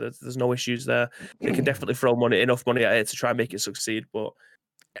fine. There's no issues there. They can definitely throw enough money at it to try and make it succeed, but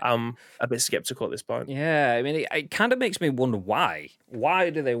I'm a bit skeptical at this point. Yeah, I mean, it kind of makes me wonder why.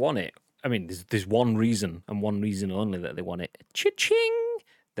 Why do they want it? I mean, there's one reason and one reason only that they want it. Cha-ching!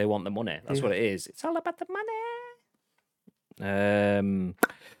 They want the money. That's what it is. It's all about the money.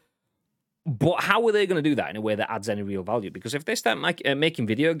 But how are they going to do that in a way that adds any real value? Because if they start making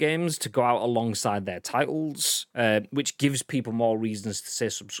video games to go out alongside their titles, which gives people more reasons to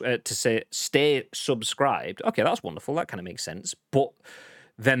say stay subscribed, okay, that's wonderful. That kind of makes sense. But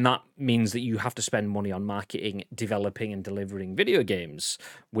then that means that you have to spend money on marketing, developing, and delivering video games,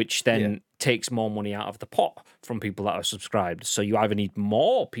 which then takes more money out of the pot from people that are subscribed. So you either need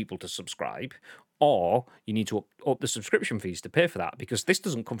more people to subscribe, or you need to up the subscription fees to pay for that, because this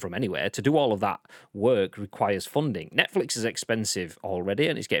doesn't come from anywhere. To do all of that work requires funding. Netflix is expensive already,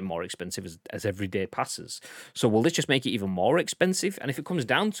 and it's getting more expensive as every day passes. So will this just make it even more expensive? And if it comes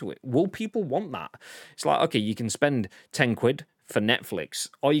down to it, will people want that? It's like, okay, you can spend £10 for Netflix,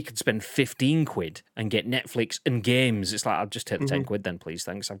 or you could spend £15 and get Netflix and games. It's like, I'll just take the £10 then, please,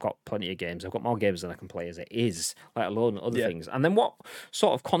 thanks. I've got plenty of games. I've got more games than I can play as it is, let alone other things. And then what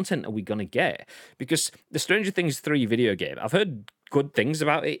sort of content are we going to get? Because the Stranger Things 3 video game, I've heard good things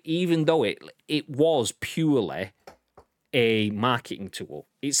about it, even though it was purely a marketing tool.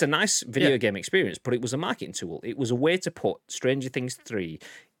 It's a nice video game experience, but it was a marketing tool. It was a way to put Stranger Things 3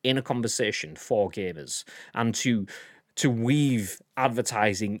 in a conversation for gamers and to weave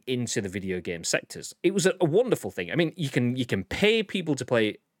advertising into the video game sectors. It was a wonderful thing. I mean, you can pay people to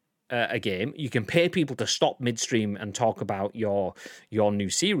play a game. You can pay people to stop midstream and talk about your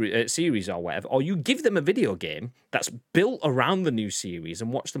new series or whatever, or you give them a video game that's built around the new series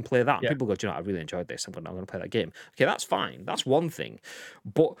and watch them play that. And people go, "Do you know, I really enjoyed this. I'm going to play that game." Okay, that's fine. That's one thing.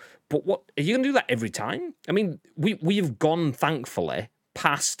 But what are you going to do that every time? I mean, we've gone, thankfully,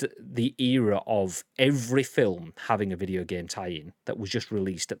 past the era of every film having a video game tie-in that was just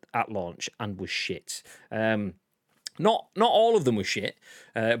released at launch and was shit. Not all of them were shit,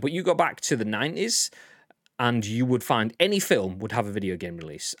 but you go back to the 90s and you would find any film would have a video game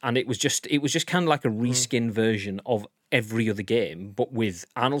release, and it was just kind of like a reskin version of every other game, but with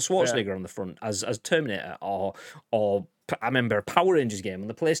Arnold Schwarzenegger on the front as Terminator, or I remember a Power Rangers game on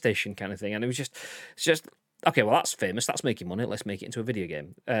the PlayStation kind of thing, and it's just okay, well, that's famous. That's making money. Let's make it into a video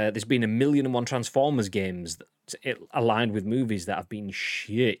game. There's been 1,000,001 Transformers games aligned with movies that have been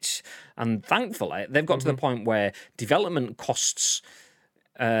shit. And thankfully, they've got to the point where development costs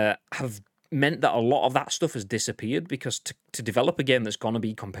have meant that a lot of that stuff has disappeared, because to develop a game that's going to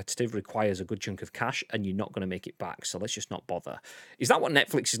be competitive requires a good chunk of cash, and you're not going to make it back. So let's just not bother. Is that what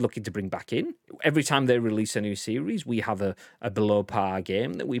Netflix is looking to bring back in? Every time they release a new series, we have a below par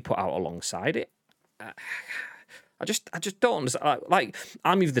game that we put out alongside it. I just don't understand. Like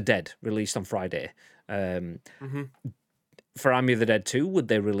Army of the Dead released on Friday. For Army of the Dead 2, would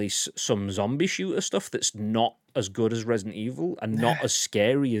they release some zombie shooter stuff that's not as good as Resident Evil and not as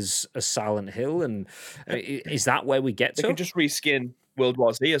scary as Silent Hill? And is that where we get to? They can just reskin World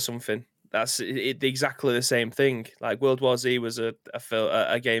War Z or something. That's exactly the same thing. Like World War Z was a film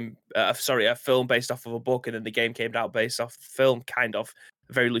based off of a book, and then the game came out based off the film, kind of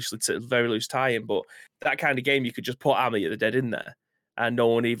very loose tie-in. But that kind of game, you could just put Army of the Dead in there, and no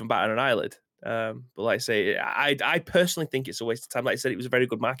one even batted an eyelid. But like I say, I personally think it's a waste of time. Like I said, it was a very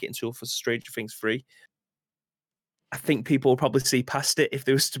good marketing tool for Stranger Things 3. I think people will probably see past it if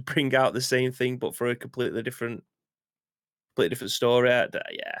they was to bring out the same thing, but for a completely different story.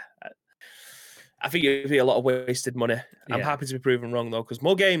 I think it'd be a lot of wasted money. I'm happy to be proven wrong, though, because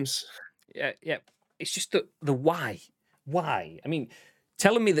more games. Yeah. It's just the why. Why? I mean,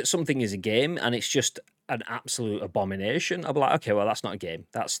 telling me that something is a game and it's just an absolute abomination, I'll be like, okay, well, that's not a game.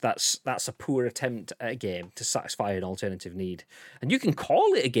 That's a poor attempt at a game to satisfy an alternative need. And you can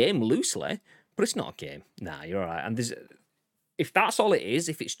call it a game loosely, but it's not a game. Nah, you're all right. And if that's all it is,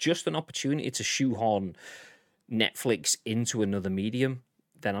 if it's just an opportunity to shoehorn Netflix into another medium,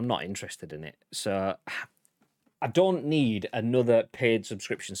 then I'm not interested in it. So I don't need another paid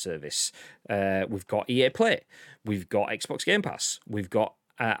subscription service. We've got EA Play, we've got Xbox Game Pass, we've got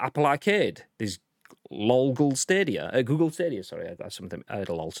Apple Arcade. There's Google Stadia. Sorry, I got something. I had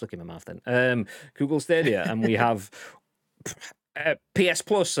a lol stuck in my mouth then. Google Stadia, and we have PS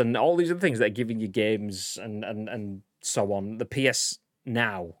Plus and all these other things that are giving you games and so on. The PS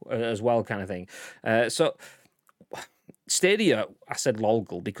Now as well, kind of thing. So Stadia, I said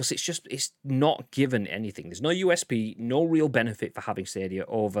lolgle because it's not given anything. There's no USP, no real benefit for having Stadia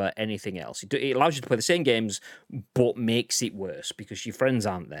over anything else. It allows you to play the same games, but makes it worse because your friends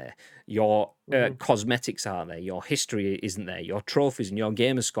aren't there, your cosmetics aren't there, your history isn't there, your trophies and your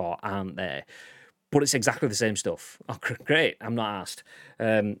gamer score aren't there. But it's exactly the same stuff. Oh, great, I'm not asked.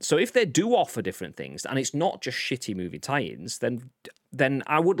 So if they do offer different things, and it's not just shitty movie tie-ins, then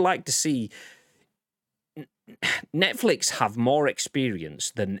I would like to see Netflix have more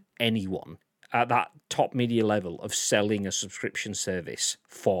experience than anyone at that top media level of selling a subscription service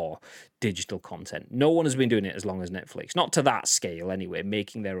for digital content. No one has been doing it as long as Netflix. Not to that scale, anyway,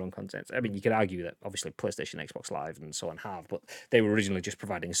 making their own content. I mean, you could argue that obviously PlayStation, Xbox Live, and so on have, but they were originally just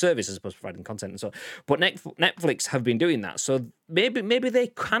providing a service as opposed to providing content and so on. But Netflix have been doing that, so maybe they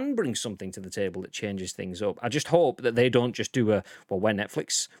can bring something to the table that changes things up. I just hope that they don't just do we're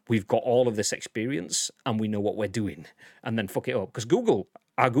Netflix, we've got all of this experience and we know what we're doing, and then fuck it up. Because Google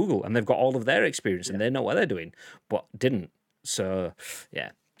are Google, and they've got all of their experience, and they know what they're doing, but didn't. So,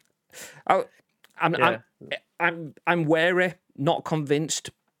 yeah. I'm wary, not convinced,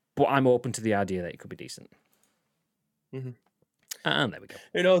 but I'm open to the idea that it could be decent. And there we go.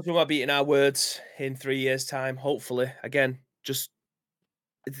 Who knows? We might be eating our words in 3 years' time. Hopefully, again, just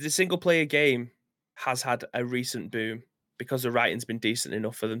the single player game has had a recent boom because the writing's been decent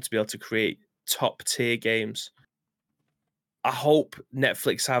enough for them to be able to create top tier games. I hope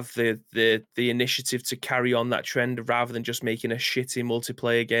Netflix have the initiative to carry on that trend rather than just making a shitty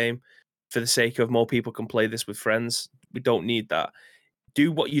multiplayer game for the sake of more people can play this with friends. We don't need that.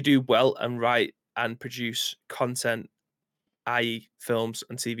 Do what you do well and write and produce content, i.e. films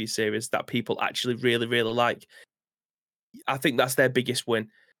and TV series that people actually really, really like. I think that's their biggest win.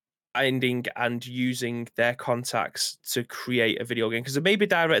 Finding and using their contacts to create a video game, because there may be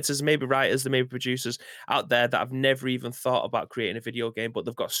directors, there may be writers, there may be producers out there that have never even thought about creating a video game, but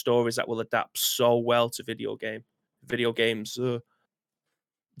they've got stories that will adapt so well to video games.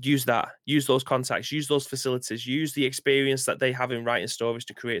 Use those contacts, use those facilities, use the experience that they have in writing stories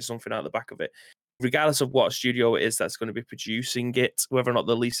to create something out the back of it, regardless of what studio it is that's going to be producing it. Whether or not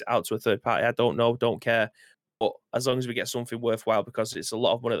they lease it out to a third party, I don't know, don't care. But as long as we get something worthwhile, because it's a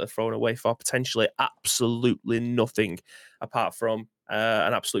lot of money they're throwing away for potentially absolutely nothing apart from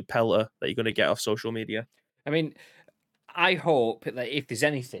an absolute pelter that you're going to get off social media. I mean, I hope that if there's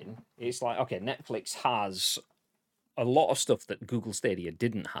anything, it's like, okay, Netflix has a lot of stuff that Google Stadia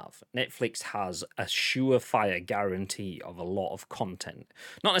didn't have. Netflix has a surefire guarantee of a lot of content.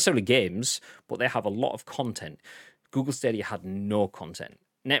 Not necessarily games, but they have a lot of content. Google Stadia had no content.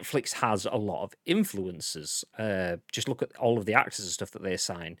 Netflix has a lot of influencers. Just look at all of the actors and stuff that they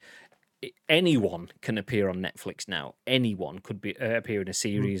assign. Anyone can appear on Netflix now. Anyone could be appear in a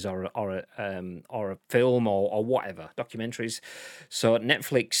series or a film or whatever, documentaries. So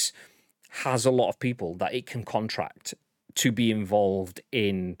Netflix has a lot of people that it can contract to be involved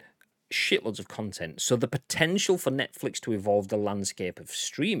in shitloads of content. So the potential for Netflix to evolve the landscape of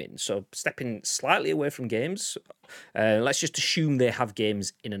streaming, so stepping slightly away from games, let's just assume they have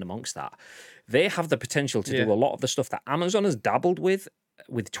games in and amongst that. They have the potential to do a lot of the stuff that Amazon has dabbled with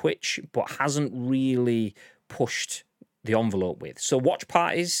Twitch, but hasn't really pushed the envelope with. So watch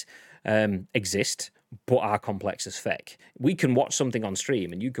parties exist, but are complex as feck. We can watch something on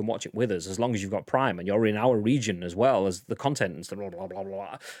stream and you can watch it with us as long as you've got Prime and you're in our region as well as the content and stuff, blah, blah, blah,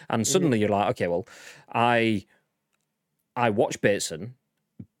 blah. And suddenly you're like, okay, well, I watch Bateson.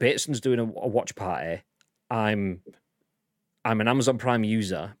 Bateson's doing a watch party. I'm an Amazon Prime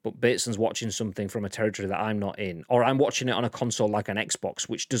user, but Bateson's watching something from a territory that I'm not in, or I'm watching it on a console like an Xbox,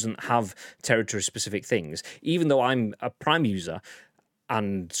 which doesn't have territory-specific things. Even though I'm a Prime user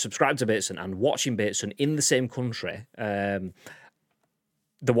and subscribe to Bateson and watching Bateson in the same country, the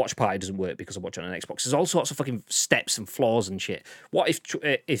watch party doesn't work because I'm watching on an Xbox. There's all sorts of fucking steps and flaws and shit. What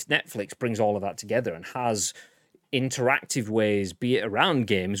if Netflix brings all of that together and has interactive ways, be it around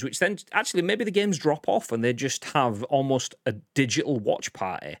games, which then actually maybe the games drop off and they just have almost a digital watch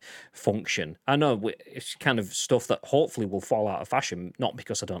party function. I know it's kind of stuff that hopefully will fall out of fashion, not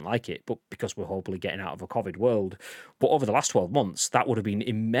because I don't like it, but because we're hopefully getting out of a COVID world. But over the last 12 months, that would have been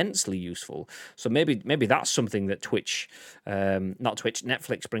immensely useful. So maybe that's something that Netflix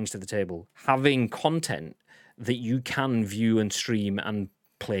brings to the table. Having content that you can view and stream and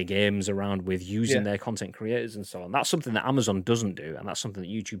play games around with using their content creators and so on. That's something that Amazon doesn't do, and that's something that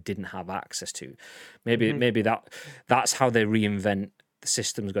YouTube didn't have access to. Maybe that's how they reinvent the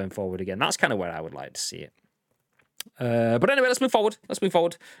systems going forward again. That's kind of where I would like to see it. But anyway, let's move forward. We've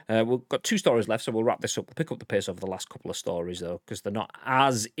got 2 stories left, so we'll wrap this up. We'll pick up the pace over the last couple of stories, though, because they're not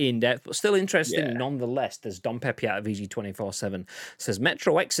as in-depth, but still interesting nonetheless. There's Don Pepe out of VG247 says,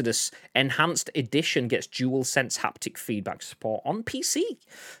 Metro Exodus Enhanced Edition gets DualSense haptic feedback support on PC.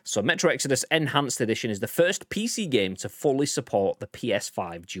 So Metro Exodus Enhanced Edition is the first PC game to fully support the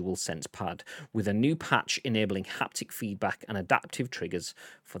PS5 DualSense pad, with a new patch enabling haptic feedback and adaptive triggers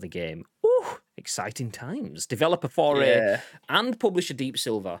for the game. Ooh, exciting times. Developer 4A and publisher Deep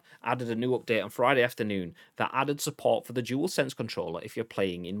Silver added a new update on Friday afternoon that added support for the DualSense controller if you're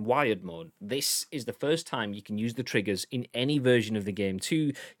playing in wired mode. This is the first time you can use the triggers in any version of the game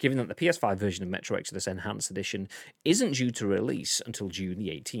too, given that the PS5 version of Metro Exodus Enhanced Edition isn't due to release until June the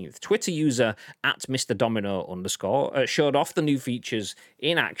 18th. Twitter user at Mr. Domino _ showed off the new features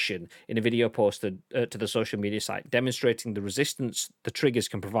in action in a video posted to the social media site, demonstrating the resistance the triggers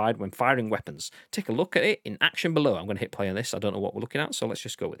can provide when firing weapons. Take a look at it in action below. I'm going to hit play on this. I don't know what we're looking at, so let's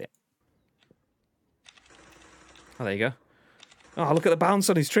just go with it. Oh, there you go. Oh, look at the bounce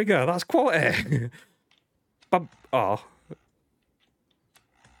on his trigger. That's quality. Oh.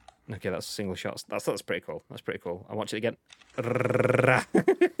 Okay, that's single shots. That's pretty cool. That's pretty cool. I watch it again. That's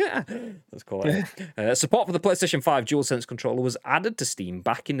cool. Support for the PlayStation 5 DualSense controller was added to Steam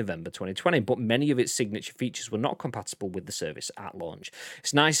back in November 2020, but many of its signature features were not compatible with the service at launch.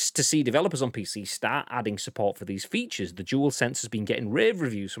 It's nice to see developers on PC start adding support for these features. The DualSense has been getting rave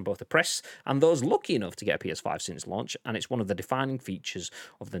reviews from both the press and those lucky enough to get a PS5 since launch, and it's one of the defining features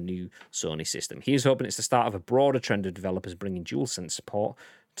of the new Sony system. He's hoping it's the start of a broader trend of developers bringing DualSense support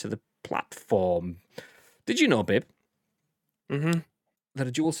to the platform. Did you know, Bib, that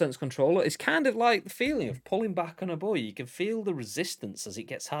a DualSense controller is kind of like the feeling of pulling back on a bow? You can feel the resistance as it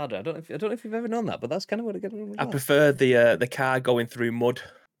gets harder. I don't know if you've ever known that, but that's kind of what it gets. I prefer the car going through mud,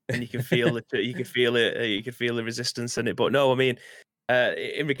 and you can feel it. You can feel it. You can feel the resistance in it. But no, I mean,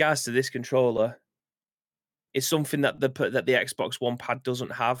 in regards to this controller, it's something that the Xbox One pad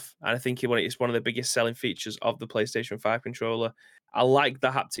doesn't have, and I think it's one of the biggest selling features of the PlayStation 5 controller. I like the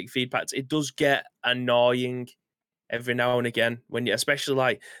haptic feedback. It does get annoying every now and again when you, especially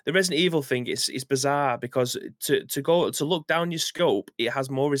like the Resident Evil thing, is bizarre because to look down your scope, it has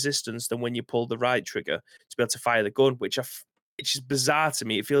more resistance than when you pull the right trigger to be able to fire the gun, which it's just bizarre to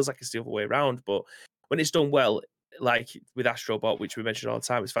me. It feels like it's the other way around, but when it's done well, like with Astrobot, which we mention all the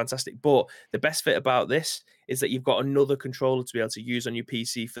time, it's fantastic. But the best bit about this is that you've got another controller to be able to use on your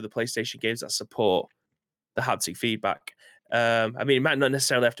PC for the PlayStation games that support the haptic feedback. I mean, it might not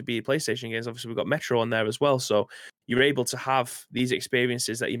necessarily have to be PlayStation games. Obviously, we've got Metro on there as well. So you're able to have these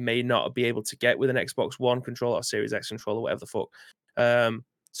experiences that you may not be able to get with an Xbox One controller or Series X controller, whatever the fuck.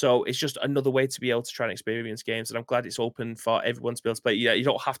 So it's just another way to be able to try and experience games. And I'm glad it's open for everyone to be able to play. Yeah, you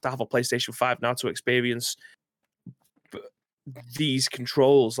don't have to have a PlayStation 5 now to experience these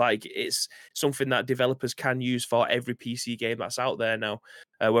controls. Like, it's something that developers can use for every PC game that's out there now.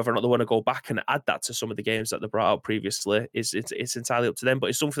 Whether or not they want to go back and add that to some of the games that they brought out previously it's entirely up to them. But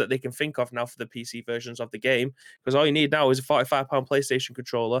it's something that they can think of now for the PC versions of the game, because all you need now is a £45 PlayStation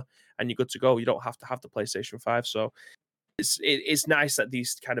controller and you're good to go. You don't have to have the PlayStation 5. So it's nice that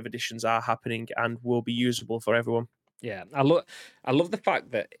these kind of additions are happening and will be usable for everyone. Yeah, I love the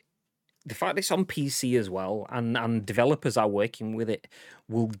fact that it's on PC as well, and developers are working with it,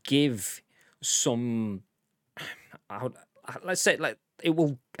 will give some, let's say, like, it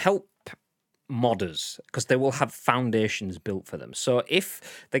will help modders because they will have foundations built for them. So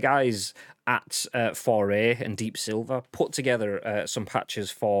if the guys at 4A and Deep Silver put together some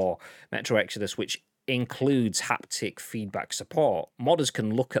patches for Metro Exodus, which includes haptic feedback support, modders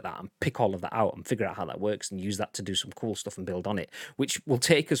can look at that and pick all of that out and figure out how that works and use that to do some cool stuff and build on it, which will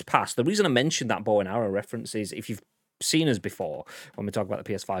take us past. The reason I mentioned that bow and arrow reference is, if you've seen us before when we talk about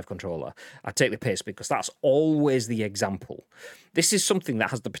the PS5 controller, I take the piss because that's always the example. This is something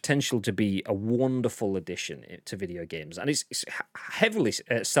that has the potential to be a wonderful addition to video games, and it's heavily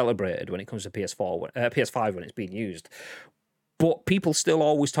celebrated when it comes to PS5 when it's being used. But people still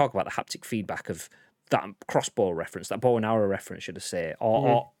always talk about the haptic feedback of that crossbow reference, that bow and arrow reference, should I say,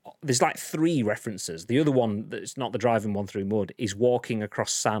 or there's like 3 references. The other one that's not the driving one through mud is walking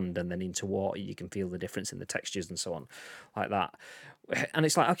across sand and then into water. You can feel the difference in the textures and so on, like that. And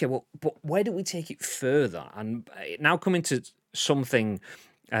it's like, okay, well, but where do we take it further? And now coming to something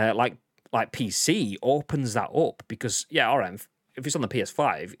like PC opens that up, because yeah, all right, if it's on the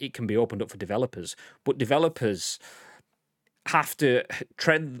PS5, it can be opened up for developers, but developers have to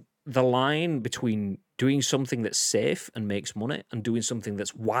tread the line between doing something that's safe and makes money and doing something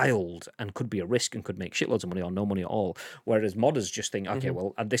that's wild and could be a risk and could make shitloads of money or no money at all. Whereas modders just think, okay,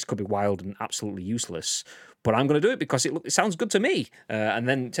 well, this could be wild and absolutely useless, but I'm going to do it because it sounds good to me. And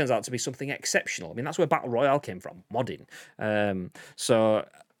then it turns out to be something exceptional. I mean, that's where Battle Royale came from, modding. So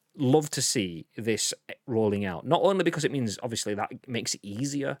love to see this rolling out, not only because it means obviously that makes it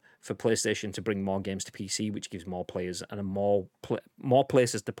easier for PlayStation to bring more games to PC, which gives more players and more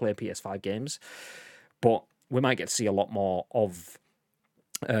places to play PS5 games, but we might get to see a lot more of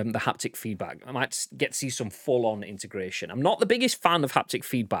the haptic feedback. I might get to see some full-on integration. I'm not the biggest fan of haptic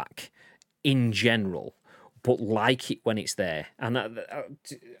feedback in general, but like it when it's there. And I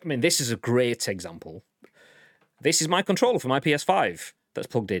mean, this is a great example. This is my controller for my PS5 that's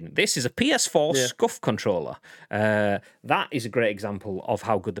plugged in. This is a PS4 SCUF controller. That is a great example of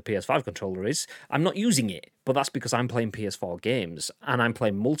how good the PS5 controller is. I'm not using it, but that's because I'm playing PS4 games and I'm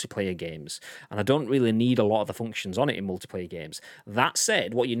playing multiplayer games, and I don't really need a lot of the functions on it in multiplayer games. That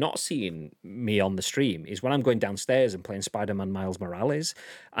said, what you're not seeing me on the stream is when I'm going downstairs and playing Spider-Man Miles Morales,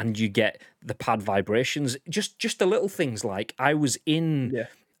 and you get the pad vibrations, just the little things like I was in...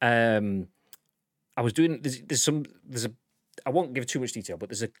 I was doing... There's a... I won't give too much detail, but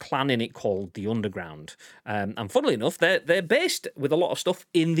there's a clan in it called the Underground, and funnily enough, they're based with a lot of stuff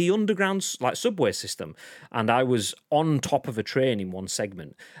in the underground like subway system. And I was on top of a train in one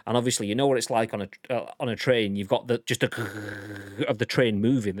segment, and obviously you know what it's like on a train. You've got just of the train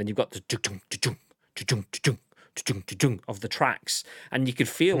moving, then you've got the of the tracks, and you could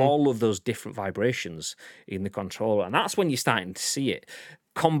feel all of those different vibrations in the controller, and that's when you're starting to see it.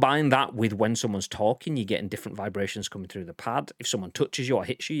 Combine that with when someone's talking, you're getting different vibrations coming through the pad. If someone touches you or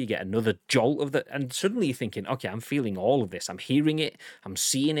hits you, you get another jolt of and suddenly you're thinking, okay, I'm feeling all of this. I'm hearing it, I'm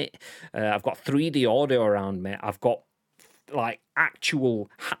seeing it. I've got 3D audio around me. I've got like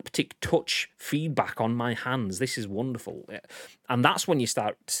actual haptic touch feedback on my hands. This is wonderful. And that's when you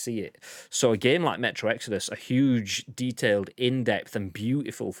start to see it. So a game like Metro Exodus, a huge, detailed, in-depth and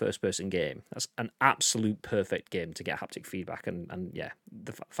beautiful first-person game, that's an absolute perfect game to get haptic feedback. And yeah,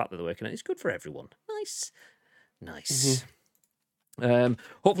 the fact that they're working on it is good for everyone. Nice.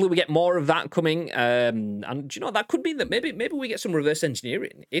 Hopefully we get more of that coming, and you know, that could be that maybe we get some reverse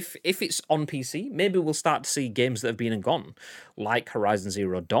engineering. If it's on PC, maybe we'll start to see games that have been and gone, like Horizon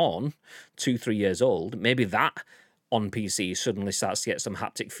Zero Dawn, 2-3 years old. Maybe that on PC suddenly starts to get some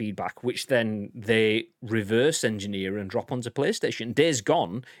haptic feedback, which then they reverse engineer and drop onto PlayStation. Days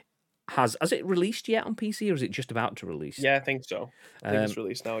Gone has it released yet on PC, or is it just about to release? Yeah, I think so. I think it's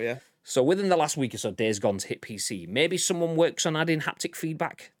released now, yeah. So within the last week or so, Days Gone's hit PC. Maybe someone works on adding haptic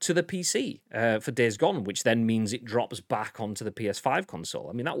feedback to the PC for Days Gone, which then means it drops back onto the PS5 console.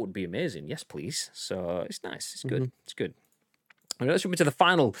 I mean, that would be amazing. Yes, please. So it's nice. It's good. It's good. And let's jump into the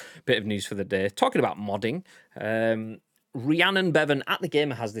final bit of news for the day. Talking about modding, Rhiannon Bevan at The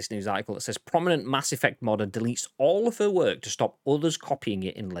Gamer has this news article that says prominent Mass Effect modder deletes all of her work to stop others copying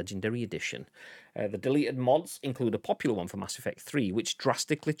it in Legendary Edition. The deleted mods include a popular one for Mass Effect 3, which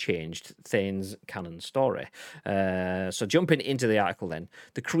drastically changed Thane's canon story. So jumping into the article then,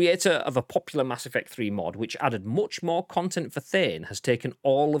 the creator of a popular Mass Effect 3 mod, which added much more content for Thane, has taken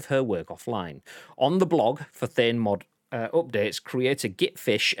all of her work offline. On the blog for Thane mod updates, creator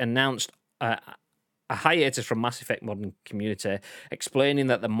Gitfish announced a hiatus from Mass Effect modding community, explaining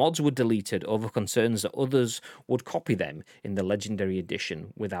that the mods were deleted over concerns that others would copy them in the Legendary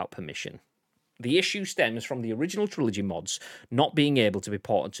Edition without permission. The issue stems from the original trilogy mods not being able to be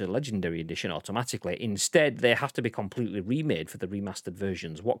ported to Legendary Edition automatically. Instead, they have to be completely remade for the remastered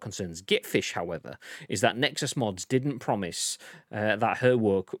versions. What concerns Gitfish, however, is that Nexus Mods didn't promise that her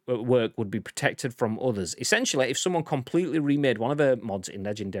work would be protected from others. Essentially, if someone completely remade one of her mods in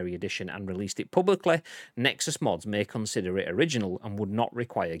Legendary Edition and released it publicly, Nexus Mods may consider it original and would not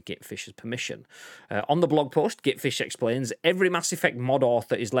require Gitfish's permission. On the blog post, Gitfish explains, every Mass Effect mod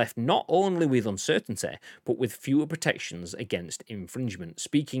author is left not only with uncertainty, but with fewer protections against infringement.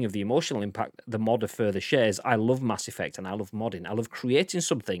 Speaking of the emotional impact the modder further shares, I love Mass Effect and I love modding. I love creating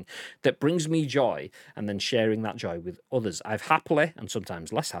something that brings me joy and then sharing that joy with others. I've happily, and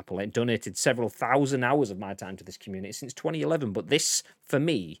sometimes less happily, donated several thousand hours of my time to this community since 2011, but this, for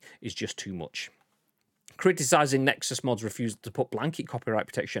me, is just too much. Criticizing Nexus Mod's refusal to put blanket copyright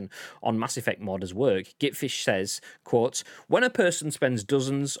protection on Mass Effect modders' work, Gitfish says, quote, when a person spends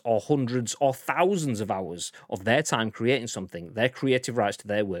dozens or hundreds or thousands of hours of their time creating something, their creative rights to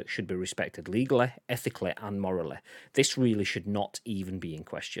their work should be respected legally, ethically, and morally. This really should not even be in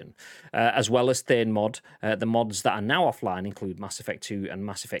question. As well as Thane Mod, the mods that are now offline include Mass Effect 2 and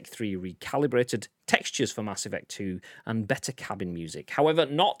Mass Effect 3 recalibrated, textures for Mass Effect 2, and better cabin music. However,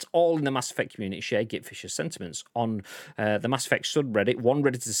 not all in the Mass Effect community share Gitfish's sentiments. On the Mass Effect subreddit, one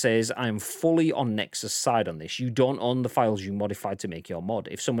Redditor says, I am fully on Nexus' side on this. You don't own the files you modified to make your mod.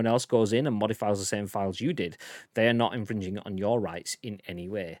 If someone else goes in and modifies the same files you did, they are not infringing on your rights in any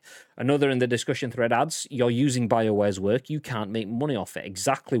way. Another in the discussion thread adds, you're using BioWare's work, you can't make money off it.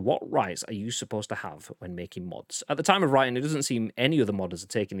 Exactly what rights are you supposed to have when making mods? At the time of writing, it doesn't seem any other modders are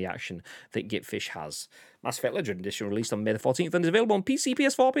taking the action that Gitfish has. Mass Effect Legendary Edition released on May the 14th and is available on PC,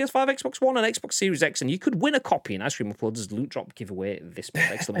 PS4, PS5, Xbox One, and Xbox Series X. And you could win a copy in Ice Cream Uploads' loot drop giveaway this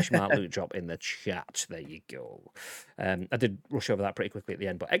month! Exclamation mark loot drop in the chat. There you go. I did rush over that pretty quickly at the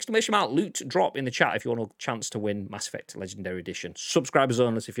end, but exclamation mark loot drop in the chat if you want a chance to win Mass Effect Legendary Edition. Subscribers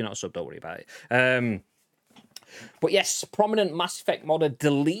only, so if you're not a sub, don't worry about it. But yes, prominent Mass Effect modder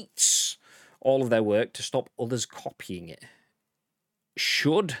deletes all of their work to stop others copying it.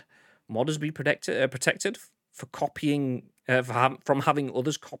 Should modders be protected for copying, from having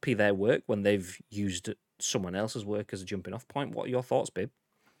others copy their work when they've used someone else's work as a jumping off point? What are your thoughts, babe?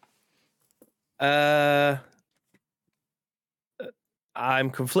 I'm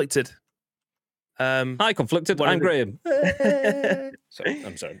conflicted. Hi, conflicted. I'm Graham. Sorry,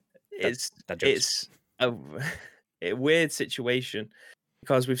 I'm sorry. It's a weird situation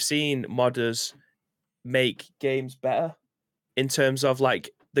because we've seen modders make games better in terms of like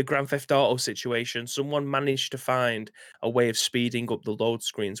the Grand Theft Auto situation. Someone managed to find a way of speeding up the load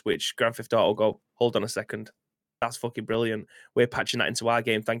screens, which Grand Theft Auto go, hold on a second. That's fucking brilliant. We're patching that into our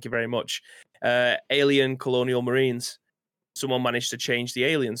game. Thank you very much. Alien Colonial Marines. Someone managed to change the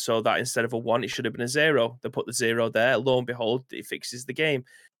alien so that instead of a 1, it should have been a 0. They put the 0 there. Lo and behold, it fixes the game.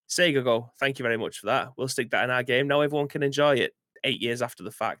 Sega go, thank you very much for that. We'll stick that in our game. Now everyone can enjoy it 8 years after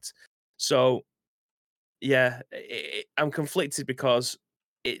the fact. So, yeah, I'm conflicted because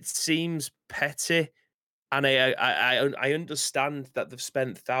it seems petty. And I understand that they've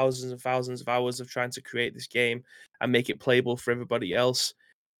spent thousands and thousands of hours of trying to create this game and make it playable for everybody else.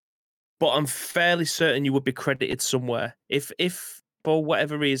 But I'm fairly certain you would be credited somewhere. If for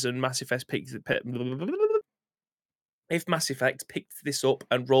whatever reason Mass Effect picked this up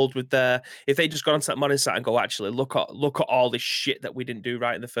and rolled with if they just got onto that modding site and go, actually, look at all this shit that we didn't do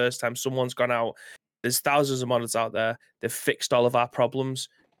right in the first time. Someone's gone out. There's thousands of modders out there. They've fixed all of our problems.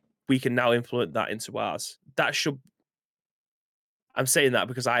 We can now implement that into ours. I'm saying that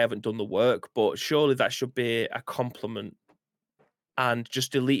because I haven't done the work, but surely that should be a compliment. And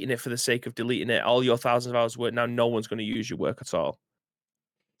just deleting it for the sake of deleting it, all your thousands of hours of work, now no one's going to use your work at all.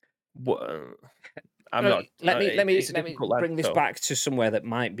 I'm not. Let me bring this back to somewhere that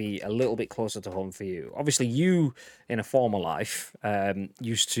might be a little bit closer to home for you. Obviously, you, in a former life,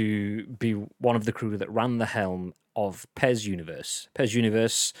 used to be one of the crew that ran the helm of Pez Universe. Pez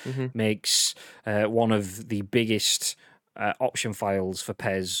Universe makes one of the biggest option files for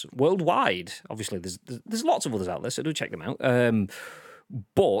Pez worldwide. Obviously, there's lots of others out there, so do check them out.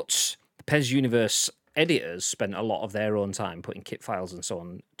 But Pez Universe editors spent a lot of their own time putting kit files and so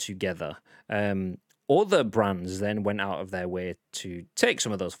on together. Other brands then went out of their way to take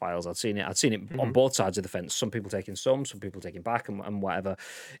some of those files. I'd seen it on both sides of the fence. Some people taking some people taking back, and whatever.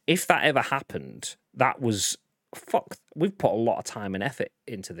 If that ever happened, that was fuck. We've put a lot of time and effort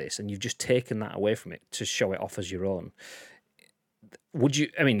into this, and you've just taken that away from it to show it off as your own. Would you?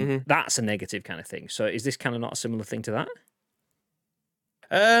 I mean, that's a negative kind of thing. So, is this kind of not a similar thing to that?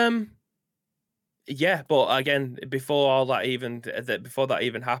 Yeah, but again, before that even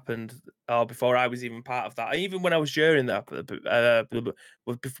happened, or before I was even part of that, even when I was during that,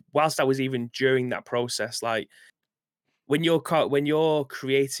 whilst I was even during that process, like when you're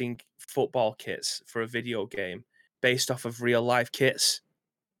creating football kits for a video game based off of real life kits,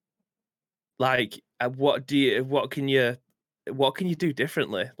 like what can you do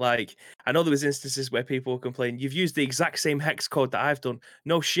differently? Like, I know there was instances where people complain, you've used the exact same hex code that I've done.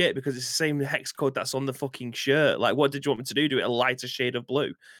 No shit, because it's the same hex code that's on the fucking shirt. Like, what did you want me to do? Do it a lighter shade of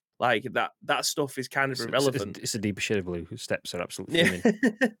blue? Like, that stuff is kind of irrelevant. It's a deeper shade of blue. Steps are absolutely fuming.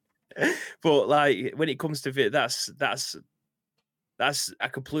 But like, when it comes to it, that's a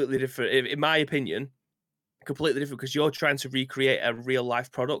completely different, in my opinion, completely different, because you're trying to recreate a real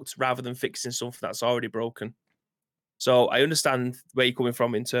life product rather than fixing something that's already broken. So I understand where you're coming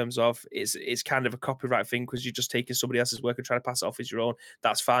from in terms of it's kind of a copyright thing because you're just taking somebody else's work and trying to pass it off as your own.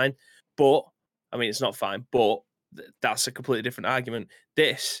 That's fine. But I mean, it's not fine, but that's a completely different argument.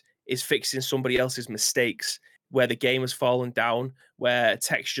 This is fixing somebody else's mistakes where the game has fallen down, where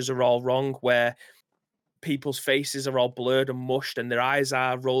textures are all wrong, where people's faces are all blurred and mushed and their eyes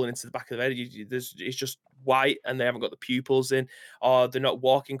are rolling into the back of their head. It's just white and they haven't got the pupils in, or they're not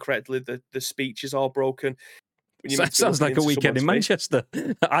walking correctly. The speech is all broken. When you're So meant it to be sounds looking like a into weekend in someone's face.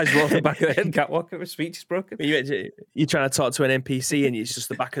 Manchester. Eyes roll the back of the head, can't walk, her speech is broken. You're trying to talk to an NPC and it's just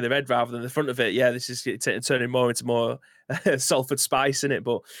the back of their head rather than the front of it. Yeah, this is turning more into more Salford Spice in it.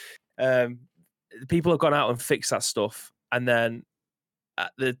 But people have gone out and fixed that stuff, and then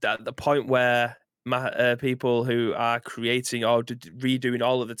at the point where people who are creating or redoing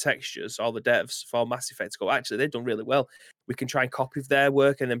all of the textures, all the devs for Mass Effect go, actually, they've done really well. We can try and copy their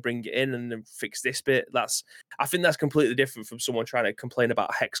work and then bring it in and then fix this bit. I think that's completely different from someone trying to complain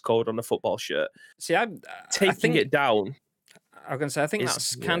about hex code on a football shirt. See, I Taking think it down. I was going to say, I think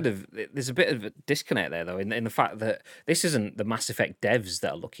that's kind of, there's a bit of a disconnect there, though, in the fact that this isn't the Mass Effect devs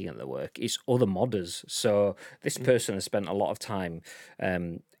that are looking at the work, it's other modders. So this person has spent a lot of time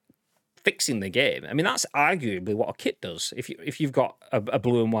fixing the game. I mean, that's arguably what a kit does. If you've got a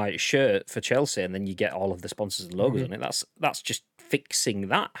blue and white shirt for Chelsea and then you get all of the sponsors and logos on it, that's just fixing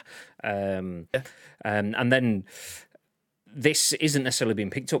that. And then this isn't necessarily being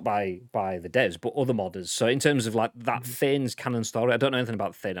picked up by the devs, but other modders. So in terms of like that Thane's canon story, I don't know anything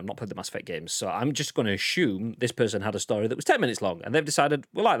about Thane. I've not played the Mass Effect games, so I'm just going to assume this person had a story that was 10 minutes long, and they've decided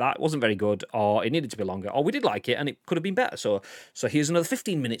we like that, it wasn't very good, or it needed to be longer, or we did like it and it could have been better. So here's another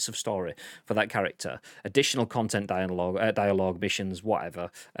 15 minutes of story for that character, additional content, dialogue, missions,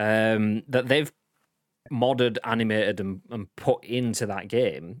 whatever, that they've modded, animated, and put into that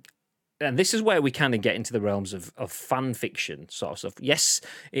game. And this is where we kind of get into the realms of fan fiction sort of stuff. Yes,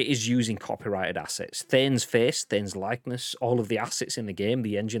 it is using copyrighted assets. Thane's face, Thane's likeness, all of the assets in the game,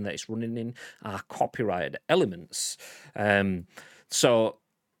 the engine that it's running in, are copyrighted elements. So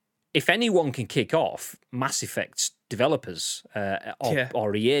if anyone can kick off, Mass Effect's developers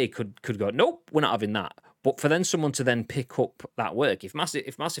or EA could go, nope, we're not having that. But for then someone to then pick up that work, if Mass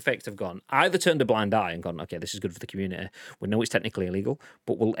Effect have gone, either turned a blind eye and gone, okay, this is good for the community, we know it's technically illegal,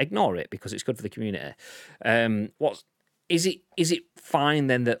 but we'll ignore it because it's good for the community. Is it fine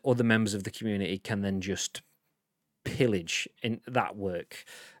then that other members of the community can then just pillage in that work?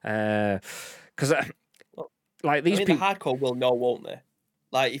 Because like these people, the hardcore will know, won't they?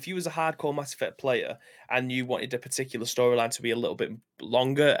 Like, if you was a hardcore Mass Effect player and you wanted a particular storyline to be a little bit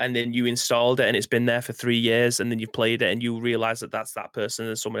longer, and then you installed it and it's been there for 3 years, and then you've played it and you realize that that's that person,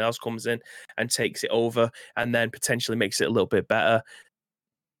 and someone else comes in and takes it over and then potentially makes it a little bit better,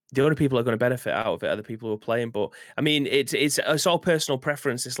 the only people who are going to benefit out of it are the people who are playing. But I mean, it's all personal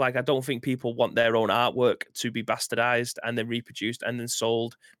preference. It's like, I don't think people want their own artwork to be bastardized and then reproduced and then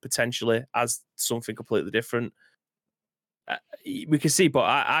sold potentially as something completely different. We can see, but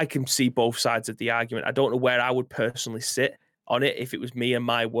I can see both sides of the argument. I don't know where I would personally sit on it if it was me and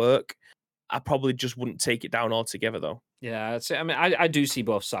my work. I probably just wouldn't take it down altogether, though. yeah, I mean, I do see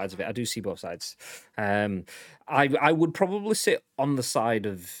both sides of it. I do see both sides. I would probably sit on the side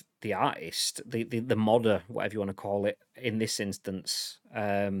of the artist, the modder, whatever you want to call it, in this instance,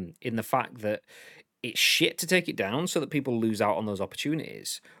 in the fact that it's shit to take it down so that people lose out on those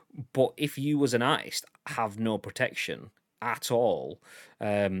opportunities. But if you as an artist have no protection at all,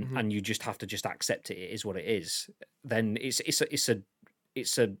 and you just have to just accept it, it is what it is, then it's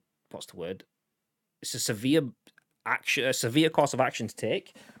a what's the word? It's a severe course of action to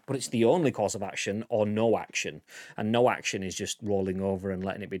take, but it's the only course of action or no action, and no action is just rolling over and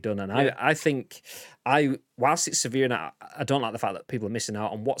letting it be done. And I think whilst it's severe, and I don't like the fact that people are missing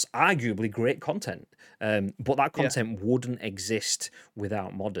out on what's arguably great content, but that content wouldn't exist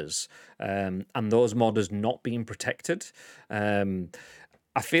without modders, and those modders not being protected. I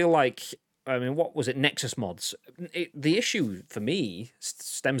feel like, I mean, what was it? Nexus mods. The issue for me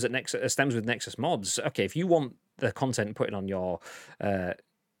stems with Nexus mods. Okay, if you want the content put on your,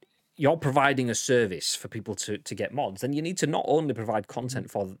 you're providing a service for people to get mods, then you need to not only provide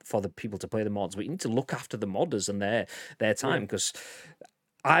content for the people to play the mods, but you need to look after the modders and their time. Because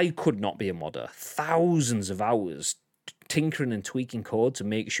I could not be a modder. Thousands of hours tinkering and tweaking code to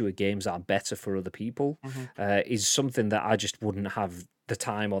make sure games are better for other people is something that I just wouldn't have the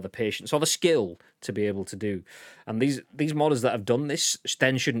time or the patience or the skill to be able to do. And these modders that have done this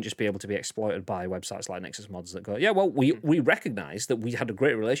then shouldn't just be able to be exploited by websites like Nexus Mods that go, yeah, well, we recognize that we had a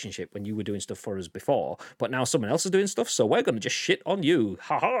great relationship when you were doing stuff for us before, but now someone else is doing stuff, so we're going to just shit on you.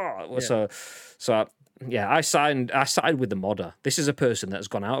 Ha ha. Yeah. So I sided with the modder. This is a person that's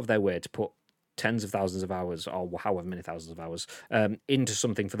gone out of their way to put tens of thousands of hours, or however many thousands of hours, into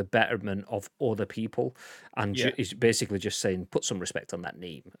something for the betterment of other people, and is basically just saying, put some respect on that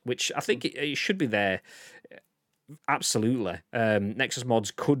name, which I think it should be there. Absolutely. Nexus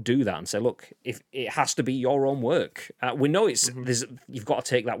Mods could do that and say, look, if it has to be your own work, we know you've got to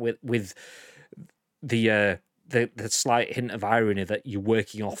take that with the slight hint of irony that you're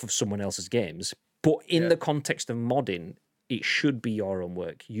working off of someone else's games, but in the context of modding, it should be your own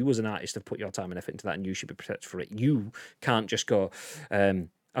work. You as an artist have put your time and effort into that, and you should be protected for it. You can't just go,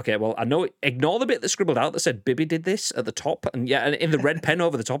 okay, well, I know. Ignore the bit that scribbled out that said Bibby did this at the top, and and in the red pen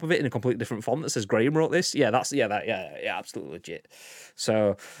over the top of it in a completely different font that says Graham wrote this. Yeah, absolutely legit.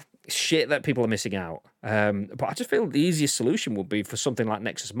 So shit that people are missing out. But I just feel the easiest solution would be for something like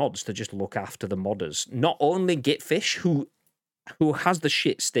Nexus Mods to just look after the modders, not only Gitfish, who has the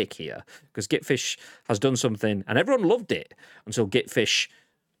shit stick here, because Gitfish has done something and everyone loved it until Gitfish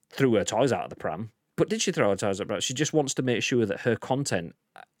threw her toys out of the pram. But did she throw her toys out of the pram? She just wants to make sure that her content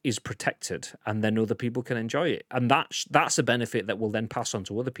is protected and then other people can enjoy it. And that's a benefit that will then pass on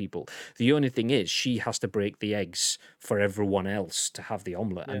to other people. The only thing is she has to break the eggs for everyone else to have the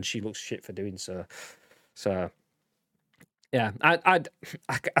omelette, and she looks shit for doing so. So yeah, I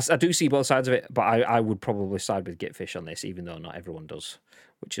do see both sides of it, but I would probably side with Gitfish on this, even though not everyone does,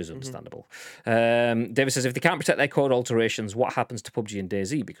 which is understandable. David says, if they can't protect their code alterations, what happens to PUBG and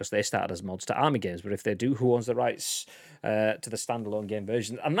DayZ? Because they started as mods to army games, but if they do, who owns the rights to the standalone game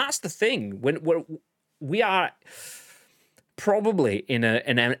version? And that's the thing. We are probably in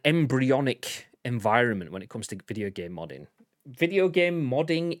an embryonic environment when it comes to video game modding. Video game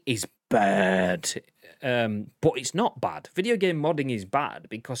modding is bad, but it's not bad. Video game modding is bad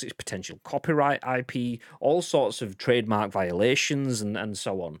because it's potential copyright, IP, all sorts of trademark violations, and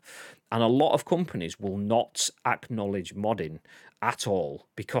so on. And a lot of companies will not acknowledge modding at all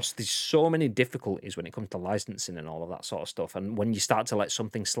because there's so many difficulties when it comes to licensing and all of that sort of stuff. And when you start to let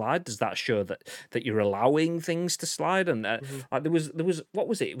something slide, does that show that you're allowing things to slide? And like there was what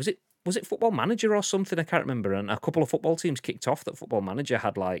was it? Was it Football Manager or something? I can't remember. And a couple of football teams kicked off that Football Manager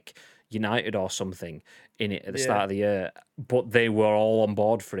had like United or something in it at the start of the year, but they were all on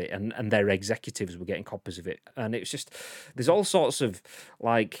board for it, and their executives were getting copies of it. And it's just, there's all sorts of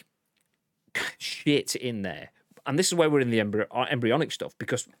like shit in there. And this is where we're in the embryonic stuff,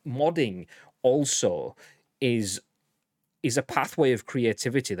 because modding also is a pathway of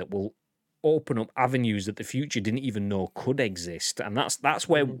creativity that will open up avenues that the future didn't even know could exist. And that's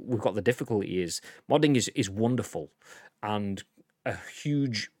where we've got the difficulty is modding is wonderful and a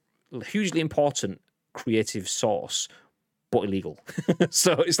hugely important creative source, but illegal.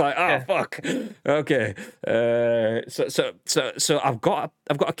 So it's like, fuck. Okay. So I've got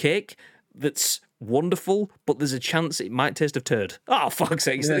a cake that's wonderful, but there's a chance it might taste of turd. Oh, fuck's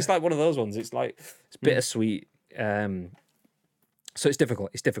sake. It's like one of those ones. It's like, it's bittersweet. So it's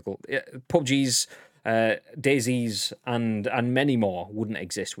difficult. PUBG's, DayZ's, and many more wouldn't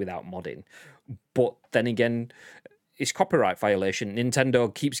exist without modding. But then again, it's copyright violation.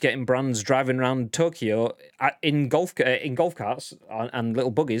 Nintendo keeps getting brands driving around Tokyo in golf carts and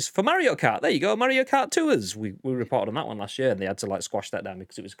little buggies for Mario Kart. There you go, Mario Kart Tours. We reported on that one last year, and they had to like squash that down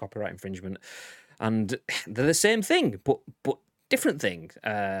because it was copyright infringement. And they're the same thing, but different thing.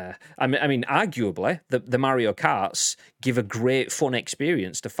 I mean, arguably, the Mario Karts give a great fun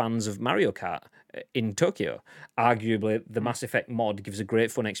experience to fans of Mario Kart in Tokyo. Arguably, the Mass Effect mod gives a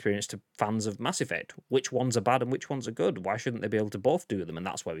great fun experience to fans of Mass Effect. Which ones are bad and which ones are good? Why shouldn't they be able to both do them? And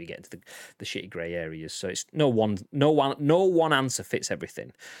that's where we get into the shitty grey areas. So it's no one answer fits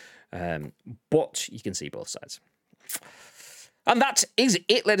everything. But you can see both sides. And that is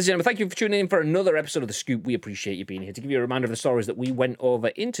it, ladies and gentlemen. Thank you for tuning in for another episode of The Scoop. We appreciate you being here. To give you a reminder of the stories that we went over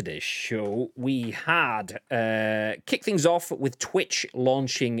in today's show, we had kicked things off with Twitch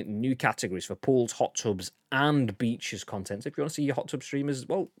launching new categories for pools, hot tubs, and beaches content. So if you want to see your hot tub streamers,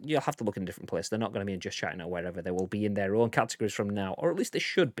 well, you'll have to look in a different place. They're not going to be in Just Chatting or wherever. They will be in their own categories from now, or at least they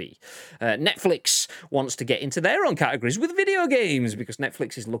should be. Netflix wants to get into their own categories with video games, because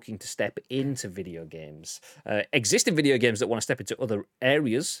Netflix is looking to step into video games. Existing video games that want to step into other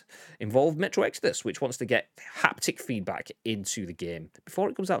areas involve Metro Exodus, which wants to get haptic feedback into the game before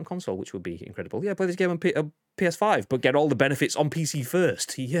it comes out on console, which would be incredible. Yeah, play this game on PS5, but get all the benefits on PC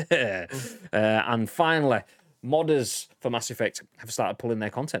first. Yeah. And finally, modders for Mass Effect have started pulling their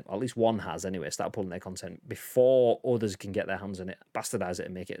content. Or at least one has anyway, started pulling their content before others can get their hands on it, bastardize it,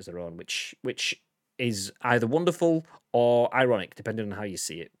 and make it as their own, which is either wonderful or ironic, depending on how you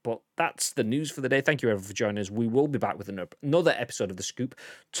see it. But that's the news for the day. Thank you, everyone, for joining us. We will be back with another episode of The Scoop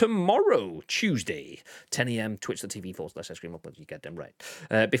tomorrow, Tuesday, 10 a.m, twitch.tv/ScreamUploads. You get them right.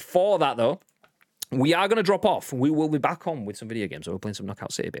 Before that, though, we are going to drop off. We will be back on with some video games. So we're playing some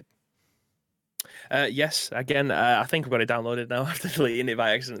Knockout City a bit. Yes, again, I think I've got it downloaded now after deleting it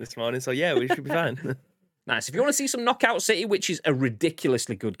by accident this morning. So yeah, we should be fine. Nice. If you want to see some Knockout City, which is a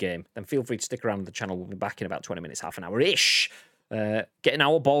ridiculously good game, then feel free to stick around the channel. We'll be back in about 20 minutes, half an hour-ish. Getting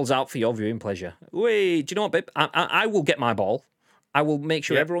our balls out for your viewing pleasure. Wait, do you know what, babe? I will get my ball. I will make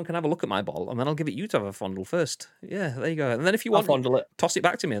sure everyone can have a look at my ball, and then I'll give it you to have a fondle first. Yeah, there you go. And then if you want, fondle it. Toss it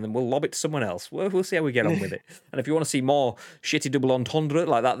back to me, and then we'll lob it to someone else. We'll see how we get on with it. And if you want to see more shitty double entendre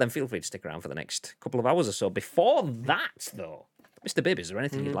like that, then feel free to stick around for the next couple of hours or so. Before that, though, Mr. Bibb, is there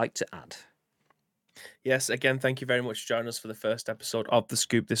anything you'd like to add? Yes, again, thank you very much for joining us for the first episode of The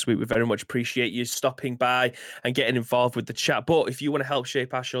Scoop this week. We very much appreciate you stopping by and getting involved with the chat. But if you want to help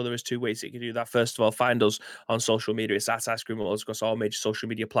shape our show, there is two ways that you can do that. First of all, find us on social media. It's at Ice Cream Uploads across all major social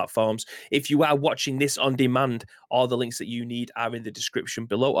media platforms. If you are watching this on demand, all the links that you need are in the description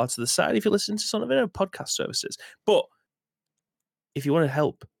below or to the side if you're listening to some of our podcast services. But if you want to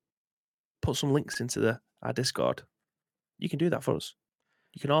help put some links into our Discord, you can do that for us.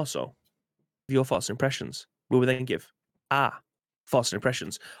 You can also your thoughts and impressions. We will then give our thoughts and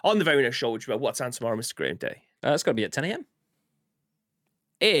impressions on the very next show, which will be what time tomorrow, Mr. Graham Day? It's got to be at 10 a.m.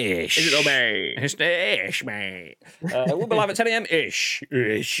 Ish. Is it mate? It's ish, mate. We'll be live at 10 a.m. Ish.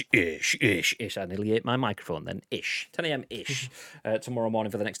 I nearly ate my microphone then. Ish. 10 a.m. ish. Tomorrow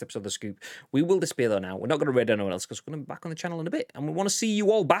morning for the next episode of The Scoop. We will disappear though now. We're not going to raid anyone else because we're going to be back on the channel in a bit. And we want to see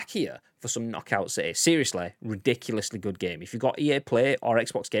you all back here for some Knockout City. Seriously, ridiculously good game. If you've got EA Play or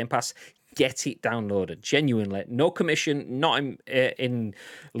Xbox Game Pass, get it downloaded. Genuinely. No commission, not in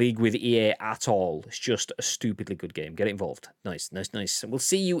league with EA at all. It's just a stupidly good game. Get involved. Nice. We'll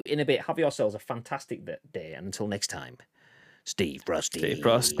see you in a bit. Have yourselves a fantastic day. And until next time, Steve Frosty.